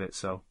abreast of it,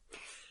 so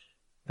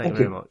thank you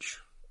very much.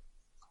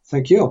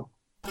 Thank you.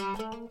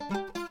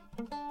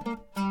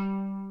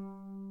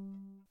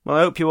 Well,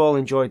 I hope you all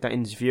enjoyed that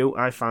interview.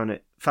 I found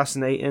it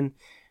fascinating.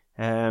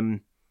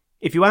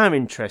 If you are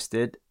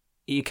interested,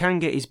 you can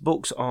get his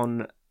books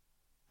on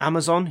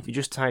Amazon. If you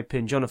just type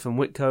in Jonathan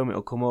Whitcomb,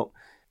 it'll come up.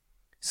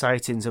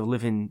 Sightings of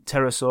Living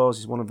Pterosaurs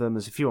is one of them.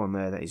 There's a few on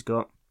there that he's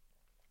got.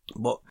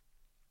 But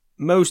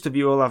most of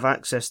you will have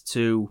access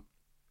to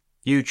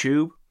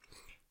YouTube.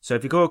 So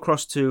if you go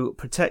across to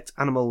Protect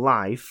Animal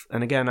Life,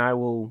 and again, I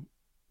will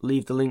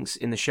leave the links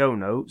in the show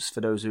notes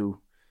for those who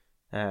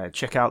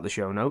check out the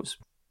show notes.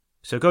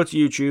 So go to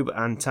YouTube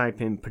and type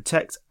in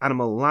Protect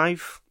Animal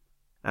Life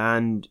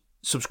and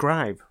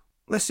subscribe.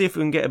 Let's see if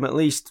we can get them at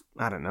least,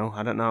 I don't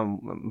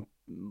know.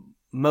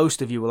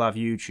 Most of you will have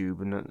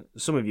YouTube, and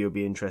some of you will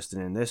be interested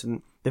in this.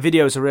 And the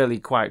videos are really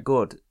quite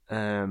good.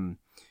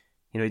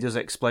 He does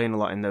explain a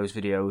lot in those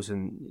videos,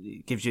 and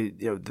it gives you,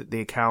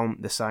 the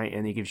account, the site,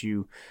 and he gives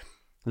you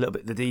a little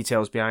bit the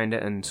details behind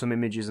it and some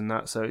images and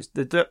that. So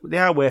they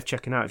are worth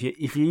checking out.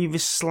 If you're even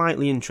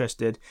slightly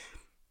interested,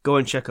 go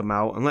and check them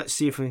out, and let's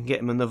see if we can get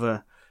them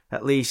another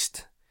at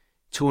least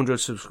 200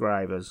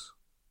 subscribers.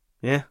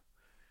 Yeah,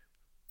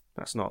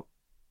 it's not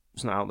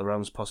out of the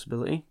realms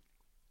possibility.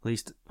 At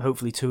least,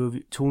 hopefully,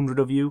 200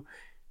 of you,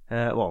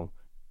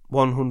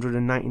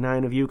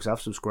 199 of you, because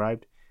I've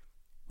subscribed,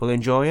 will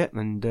enjoy it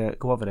and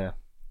go over there.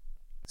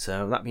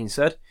 So, that being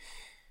said,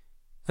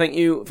 thank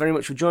you very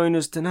much for joining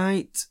us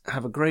tonight.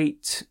 Have a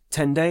great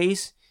 10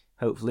 days,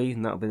 hopefully,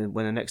 and that'll be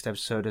when the next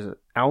episode is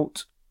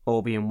out,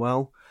 all being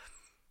well.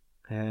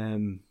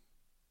 Come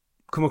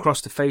across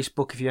to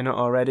Facebook if you're not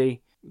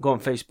already. Go on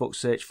Facebook,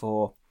 search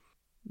for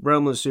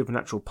Realm of the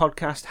Supernatural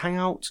Podcast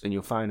Hangout, and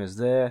you'll find us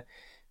there.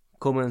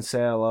 Come and say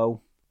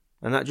hello.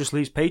 And that just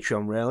leaves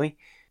Patreon, really.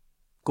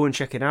 Go and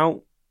check it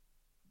out.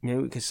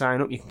 You can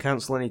sign up, you can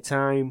cancel any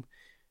time.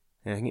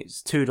 I think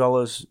it's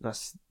 $2.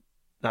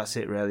 That's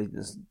it, really.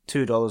 It's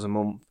 $2 a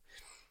month.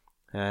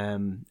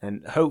 And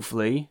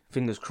hopefully,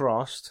 fingers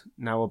crossed,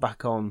 now we're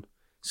back on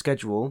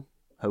schedule,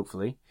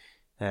 hopefully,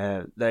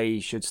 they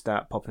should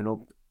start popping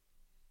up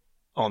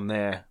on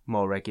there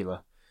more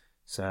regular.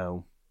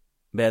 So,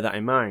 bear that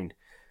in mind.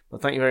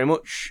 But thank you very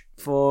much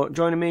for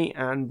joining me,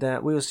 and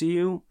we'll see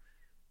you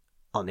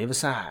on the other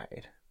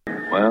side.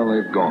 Well,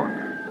 they've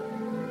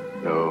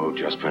gone. No,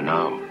 just for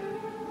now.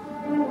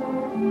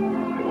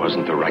 It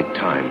wasn't the right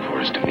time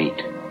for us to meet.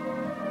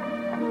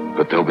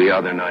 But there'll be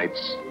other nights,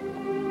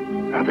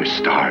 other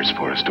stars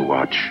for us to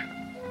watch.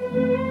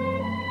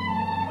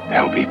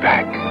 They'll be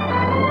back.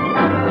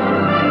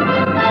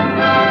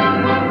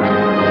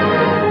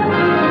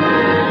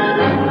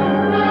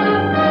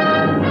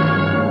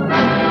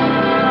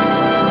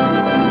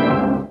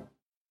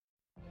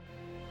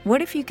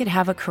 What if you could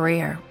have a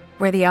career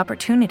where the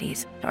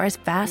opportunities are as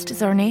vast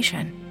as our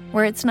nation,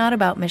 where it's not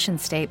about mission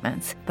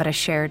statements, but a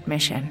shared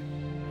mission?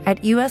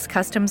 At U.S.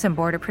 Customs and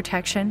Border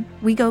Protection,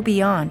 we go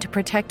beyond to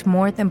protect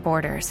more than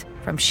borders.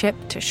 From ship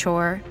to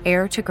shore,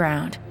 air to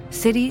ground,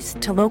 cities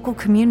to local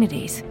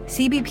communities,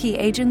 CBP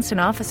agents and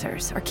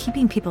officers are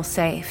keeping people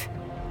safe.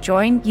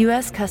 Join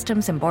U.S.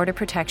 Customs and Border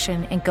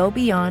Protection and go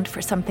beyond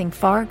for something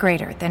far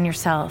greater than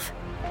yourself.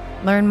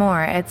 Learn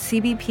more at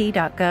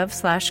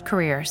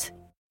cbp.gov/careers.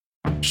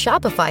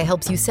 Shopify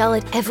helps you sell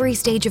at every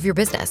stage of your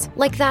business.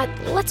 Like that,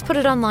 let's put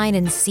it online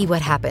and see what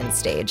happens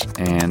stage.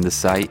 And the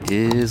site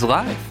is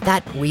live.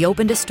 That we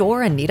opened a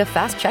store and need a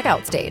fast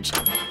checkout stage.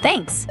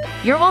 Thanks.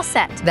 You're all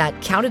set.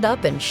 That count it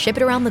up and ship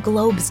it around the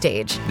globe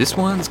stage. This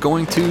one's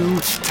going to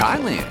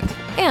Thailand.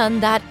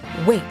 And that,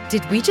 wait,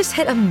 did we just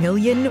hit 1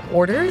 million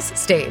orders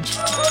stage?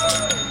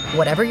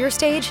 Whatever your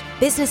stage,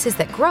 businesses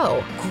that grow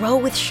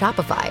with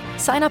Shopify.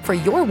 Sign up for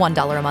your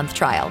 $1 a month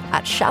trial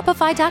at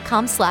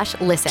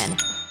shopify.com/listen.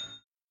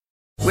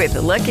 With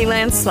the Lucky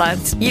Land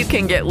Slots, you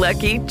can get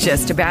lucky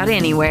just about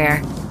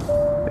anywhere.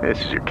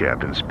 This is your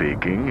captain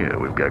speaking.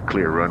 We've got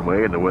clear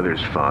runway and the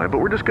weather's fine, but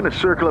we're just going to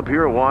circle up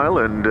here a while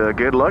and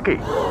get lucky.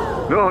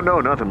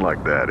 No, nothing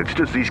like that. It's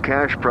just these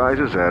cash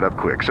prizes add up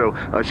quick. So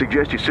I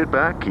suggest you sit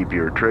back, keep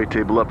your tray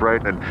table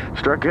upright, and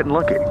start getting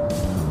lucky.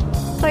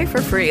 Play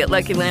for free at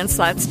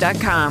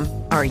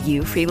LuckyLandSlots.com. Are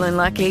you feeling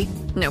lucky?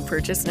 No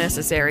purchase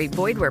necessary.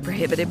 Void where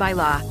prohibited by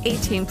law.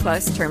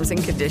 18+ terms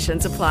and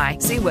conditions apply.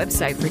 See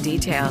website for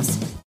details.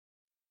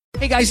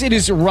 Hey guys, it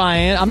is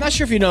Ryan. I'm not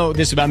sure if you know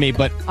this about me,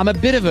 but I'm a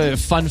bit of a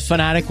fun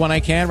fanatic when I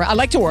can. I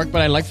like to work,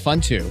 but I like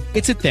fun too.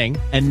 It's a thing.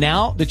 And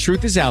now the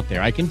truth is out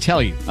there. I can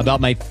tell you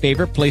about my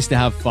favorite place to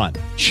have fun.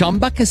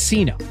 Chumba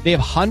Casino. They have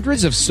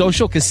hundreds of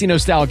social casino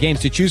style games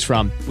to choose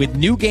from with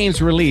new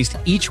games released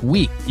each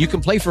week. You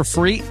can play for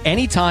free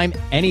anytime,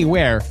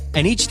 anywhere.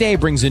 And each day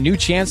brings a new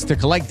chance to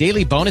collect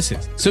daily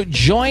bonuses. So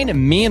join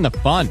me in the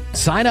fun.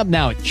 Sign up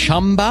now at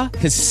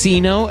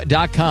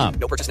ChumbaCasino.com.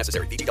 No purchase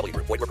necessary. VGW.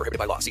 Void where prohibited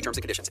by law. See terms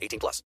and conditions.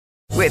 18+.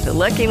 With the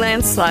Lucky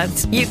Land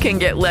Slots, you can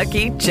get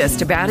lucky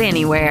just about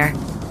anywhere.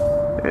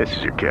 This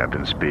is your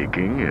captain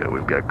speaking.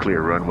 We've got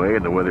clear runway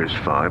and the weather's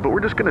fine, but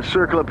we're just going to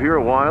circle up here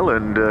a while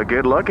and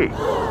get lucky.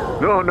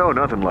 No,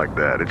 nothing like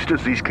that. It's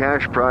just these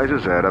cash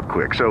prizes add up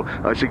quick. So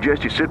I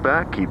suggest you sit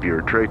back, keep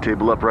your tray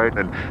table upright,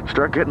 and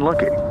start getting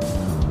lucky.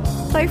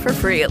 Play for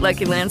free at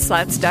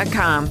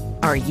LuckyLandSlots.com.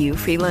 Are you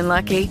feeling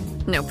lucky?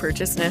 No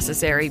purchase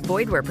necessary.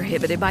 Void where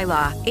prohibited by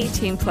law.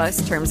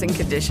 18+ terms and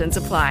conditions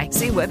apply.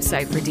 See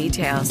website for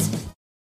details.